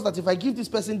cannot trust that if I give this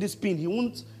person this PIN, he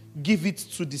won't give it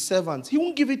to the servant. He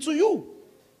won't give it to you.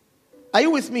 Are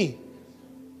you with me?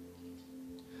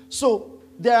 So,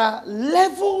 there are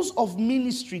levels of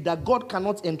ministry that God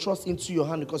cannot entrust into your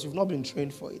hand because you've not been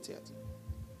trained for it yet.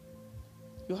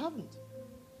 You haven't.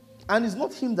 And it's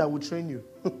not him that will train you.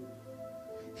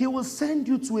 He will send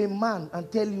you to a man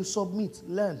and tell you, submit,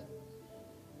 learn.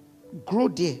 Grow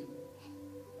there.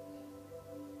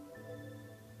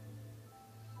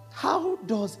 How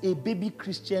does a baby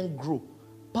Christian grow?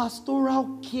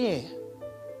 Pastoral care.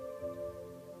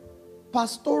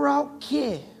 Pastoral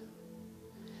care.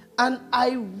 And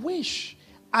I wish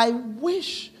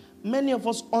many of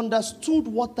us understood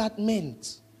what that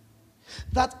meant.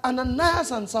 That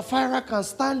Ananias and Sapphira can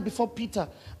stand before Peter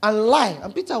and lie.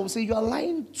 And Peter will say, you are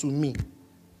lying to me.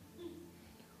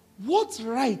 What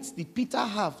right did Peter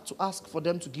have to ask for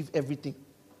them to give everything?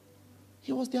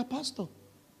 He was their pastor.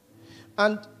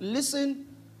 And listen,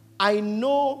 I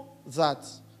know that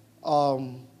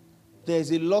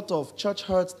there's a lot of church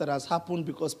hurts that has happened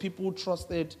because people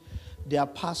trusted their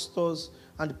pastors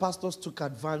and the pastors took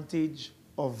advantage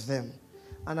of them.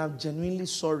 And I'm genuinely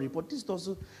sorry, but this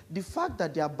doesn't, the fact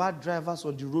that there are bad drivers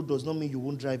on the road does not mean you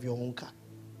won't drive your own car.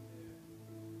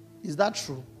 Is that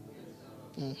true?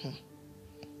 Mm-hmm.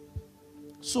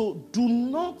 So do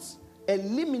not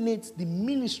eliminate the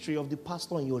ministry of the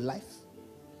pastor in your life.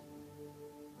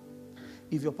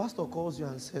 If your pastor calls you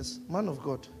and says, man of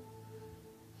God,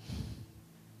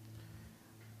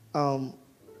 I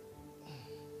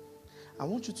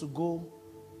want you to go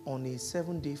on a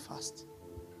 7-day fast.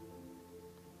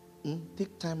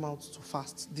 Take time out to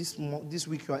fast. This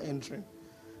week you are entering.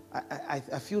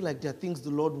 I feel like there are things the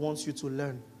Lord wants you to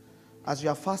learn. As you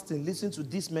are fasting, listen to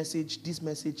this message, this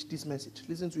message, this message.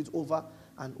 Listen to it over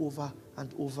and over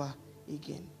and over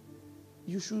again.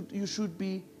 You should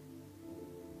be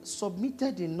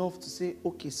submitted enough to say,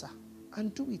 okay, sir,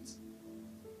 and do it.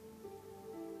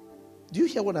 Do you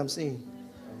hear what I'm saying?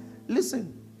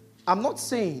 Listen, I'm not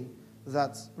saying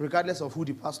that regardless of who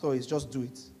the pastor is, just do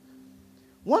it.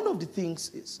 One of the things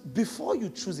is, before you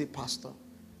choose a pastor,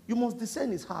 you must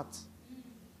discern his heart.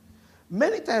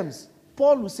 Many times,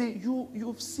 Paul will say,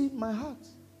 you've seen my heart.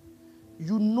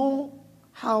 You know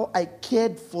how I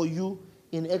cared for you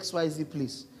in XYZ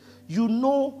place. You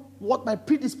know what my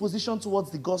predisposition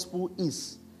towards the gospel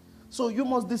is. So you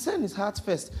must discern his heart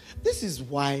first. This is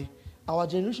why our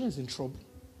generation is in trouble.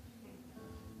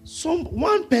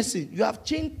 One person, you have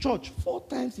changed church 4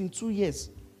 times in 2 years.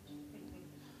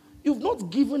 You've not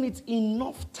given it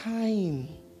enough time.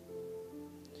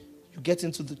 You get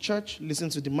into the church, listen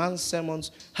to the man's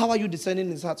sermons. How are you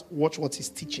discerning his heart? Watch what he's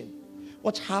teaching.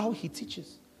 Watch how he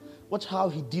teaches. Watch how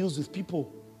he deals with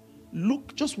people.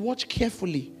 Look, just watch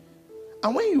carefully.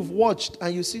 And when you've watched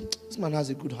and you see, this man has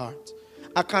a good heart,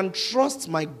 I can trust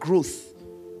my growth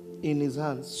in his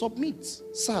hands. Submit.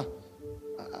 Sir,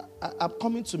 I'm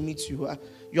coming to meet you.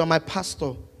 You are my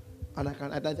pastor. And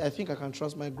I think I can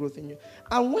trust my growth in you.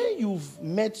 And when you've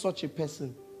met such a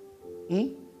person,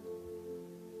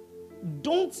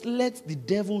 don't let the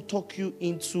devil talk you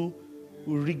into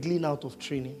wriggling out of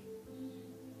training.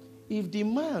 If the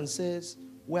man says,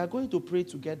 we are going to pray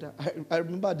together. I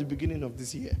remember at the beginning of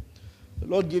this year, the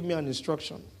Lord gave me an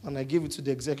instruction, and I gave it to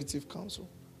the executive council.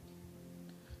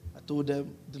 I told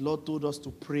them, the Lord told us to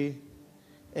pray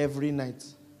every night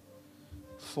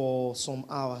for some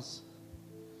hours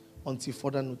until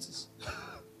further notice.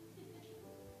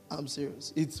 I'm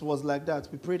serious. It was like that.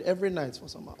 We prayed every night for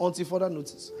some hours until further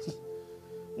notice.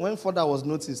 When further was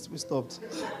noticed, we stopped.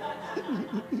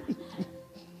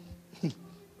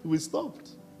 We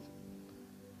stopped.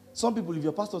 Some people, if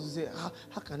your pastor will say,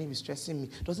 how can he be stressing me?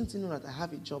 Doesn't he know that I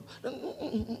have a job?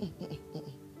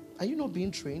 Are you not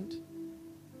being trained?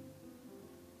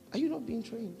 Are you not being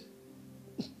trained?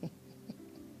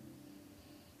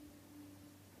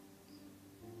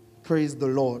 Praise the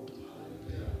Lord.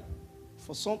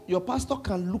 For some, your pastor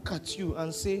can look at you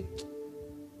and say,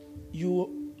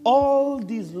 all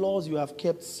these laws you have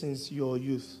kept since your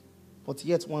youth, but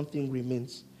yet one thing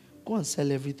remains. Go and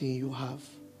sell everything you have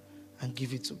and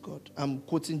give it to God. I'm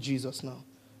quoting Jesus now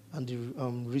and the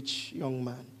rich young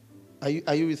man. Are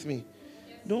you with me?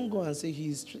 Yes. Don't go and say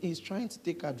he's trying to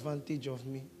take advantage of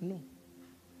me. No.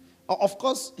 Of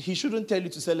course, he shouldn't tell you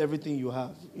to sell everything you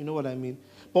have. You know what I mean?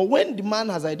 But when the man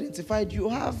has identified you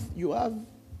have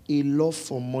a love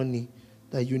for money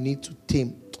that you need to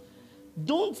tame,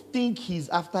 don't think he's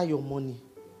after your money.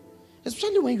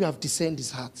 Especially when you have discerned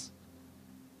his heart.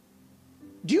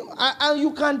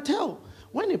 You can tell.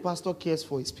 When a pastor cares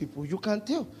for his people, you can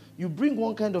tell. You bring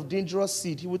one kind of dangerous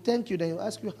seed, he will thank you, then he'll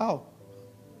ask you, how?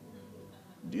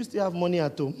 Do you still have money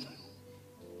at home?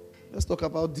 Let's talk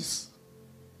about this.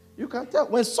 You can tell.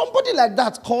 When somebody like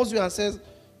that calls you and says,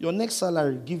 your next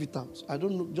salary, give it out. I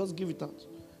don't know, just give it out.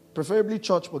 Preferably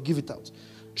church, but give it out.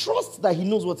 Trust that he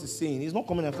knows what he's saying. He's not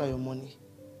coming after your money.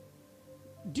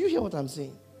 Do you hear what I'm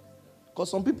saying? Because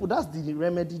some people, that's the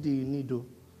remedy they need, though.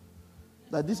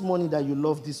 That this money that you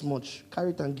love this much, carry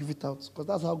it and give it out. Because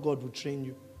that's how God will train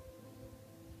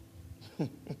you.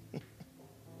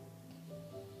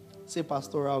 Say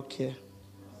pastoral care.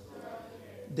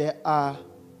 There are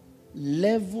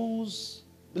levels.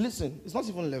 Listen, it's not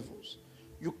even levels.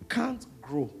 You can't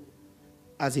grow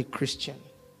as a Christian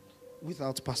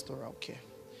without pastoral care.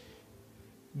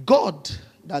 God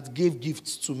that gave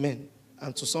gifts to men,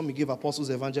 and to some he gave apostles,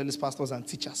 evangelists, pastors, and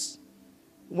teachers.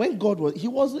 When God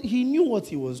he knew what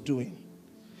he was doing.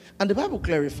 And the Bible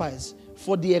clarifies,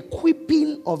 for the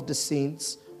equipping of the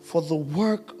saints, for the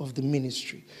work of the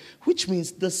ministry. Which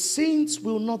means the saints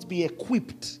will not be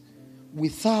equipped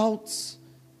without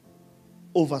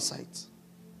oversight.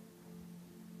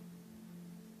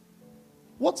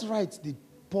 What right did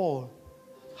Paul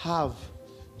have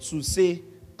to say,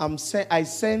 I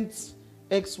sent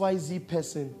XYZ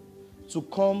person to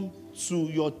come to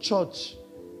your church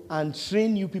and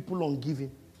train you people on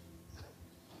giving?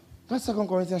 That's 2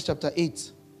 Corinthians chapter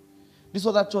 8. This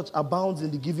other church abounds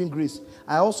in the giving grace.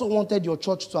 I also wanted your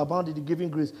church to abound in the giving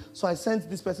grace. So I sent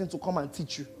this person to come and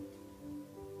teach you.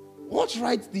 What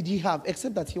right did he have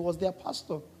except that he was their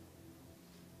pastor?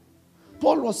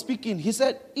 Paul was speaking. He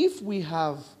said, if we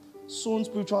have sown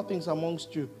spiritual things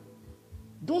amongst you,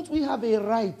 don't we have a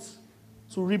right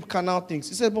to reap carnal things?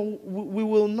 He said, but we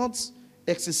will not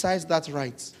exercise that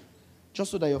right,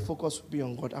 just so that your focus will be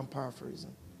on God. I'm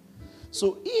paraphrasing.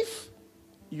 So if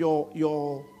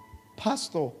your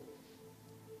pastor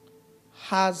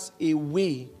has a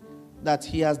way that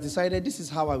he has decided, this is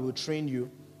how I will train you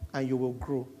and you will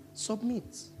grow,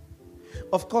 submit.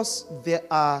 Of course, there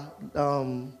are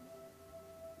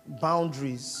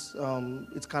boundaries.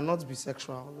 It cannot be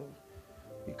sexual.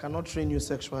 He cannot train you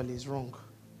sexually. It's wrong.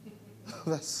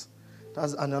 that's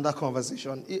another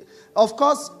conversation. Of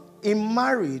course, in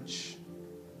marriage,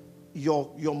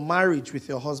 your marriage with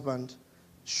your husband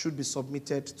should be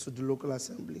submitted to the local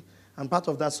assembly. And part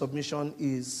of that submission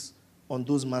is on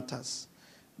those matters.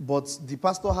 But the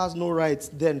pastor has no right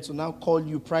then to now call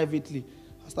you privately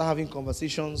and start having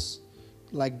conversations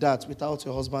like that without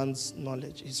your husband's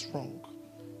knowledge. It's wrong.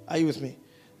 Are you with me?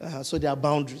 So there are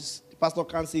boundaries. The pastor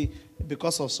can't say,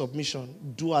 because of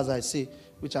submission, do as I say,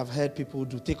 which I've heard people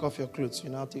do. Take off your clothes.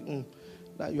 You now think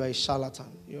that you are a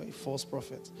charlatan. You are a false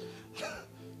prophet.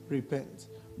 Repent.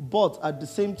 But at the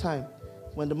same time,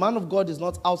 when the man of God is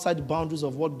not outside the boundaries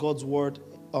of what God's word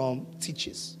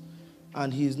teaches,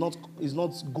 and he is not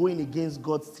going against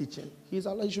God's teaching, he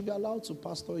should be allowed to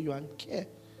pastor you and care.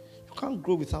 You can't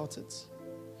grow without it.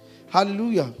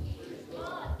 Hallelujah.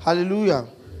 Hallelujah.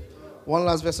 One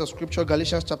last verse of scripture,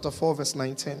 Galatians chapter 4, verse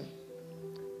 19.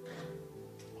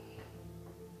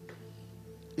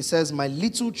 It says, my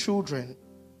little children,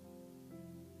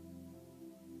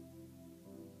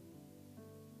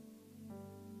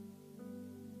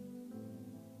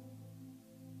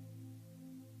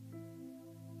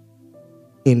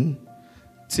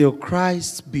 till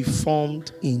Christ be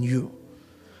formed in you.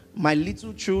 My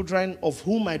little children, of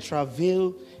whom I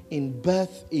travail in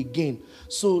birth again.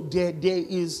 So there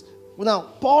is, now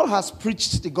Paul has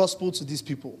preached the gospel to these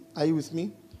people. Are you with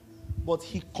me? But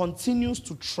he continues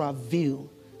to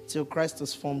travail till Christ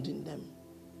is formed in them.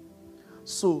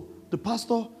 So the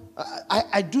pastor,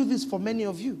 I do this for many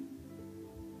of you.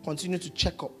 Continue to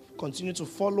check up. Continue to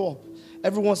follow up.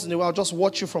 Every once in a while, just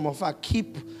watch you from afar.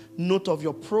 Keep note of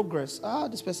your progress.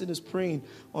 This person is praying.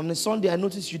 On a Sunday, I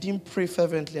noticed you didn't pray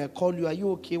fervently. I call you. Are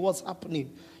you okay? What's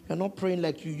happening? You're not praying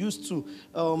like you used to.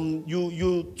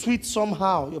 You tweet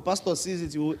somehow. Your pastor sees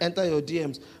it. You will enter your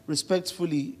DMs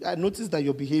respectfully. I noticed that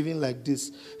you're behaving like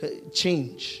this.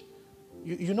 Change.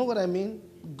 You know what I mean?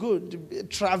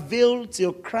 Good. Travail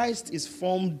till Christ is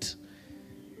formed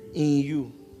in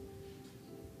you.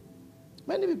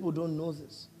 Many people don't know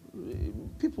this.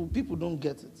 People don't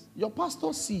get it. Your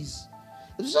pastor sees.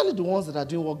 Especially the ones that are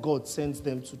doing what God sends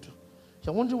them to do.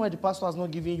 You're wondering why the pastor has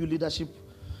not given you leadership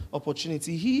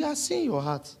opportunity. He has seen your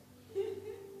heart.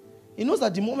 He knows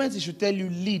that the moment he should tell you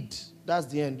lead, that's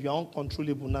the end. You are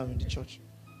uncontrollable now in the church.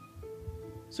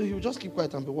 So he will just keep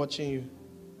quiet and be watching you.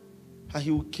 And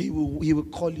he will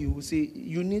call you. He will say,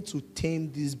 you need to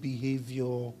tame this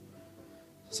behavior.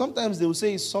 Sometimes they will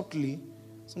say it subtly.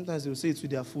 Sometimes they will say it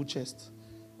with their full chest.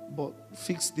 But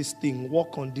fix this thing.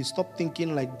 Work on this. Stop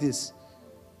thinking like this.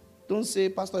 Don't say,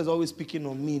 pastor is always picking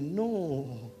on me.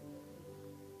 No.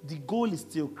 The goal is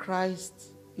till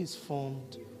Christ is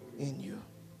formed in you.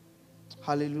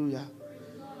 Hallelujah.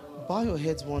 Bow your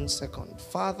heads 1 second.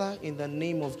 Father, in the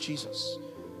name of Jesus,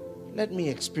 let me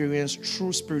experience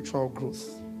true spiritual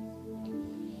growth.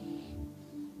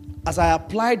 As I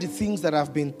apply the things that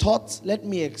I've been taught, let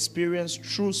me experience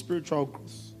true spiritual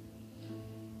growth.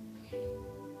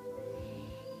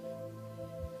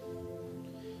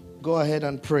 Go ahead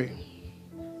and pray.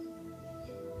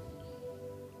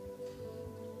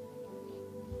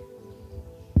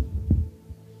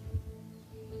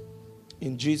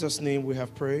 In Jesus' name we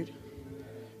have prayed.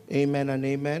 Amen and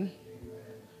amen.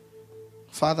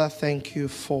 Father, thank you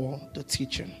for the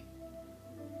teaching.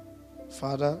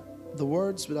 Father, the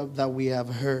words that we have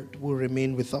heard will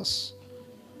remain with us.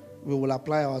 We will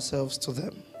apply ourselves to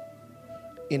them.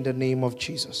 In the name of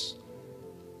Jesus.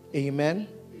 Amen.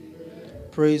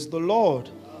 Praise the Lord.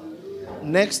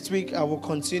 Next week, I will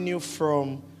continue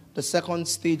from the second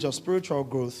stage of spiritual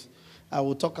growth. I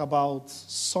will talk about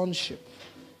sonship.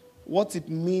 What it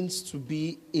means to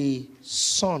be a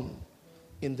son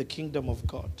in the kingdom of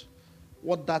God.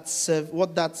 What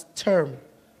that term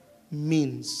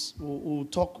means. We'll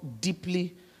talk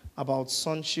deeply about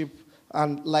sonship.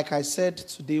 And like I said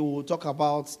today, we'll talk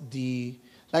about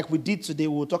like we did today,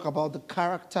 we'll talk about the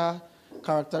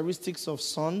characteristics of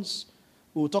sons.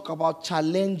 We'll talk about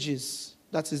challenges.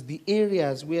 That is the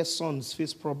areas where sons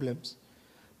face problems.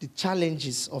 The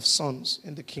challenges of sons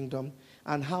in the kingdom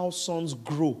and how sons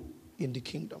grow in the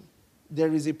kingdom.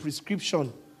 There is a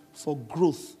prescription for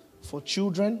growth for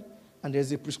children and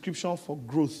there's a prescription for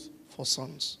growth for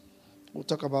sons. We'll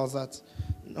talk about that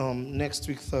next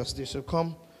week, Thursday. So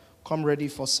come ready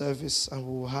for service and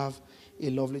we'll have a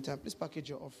lovely time. Please package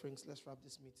your offerings. Let's wrap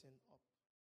this meeting up.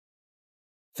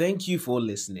 Thank you for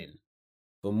listening.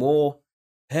 For more,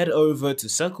 head over to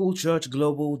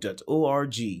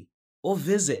circlechurchglobal.org or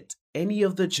visit any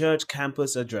of the church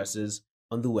campus addresses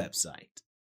on the website.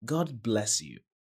 God bless you.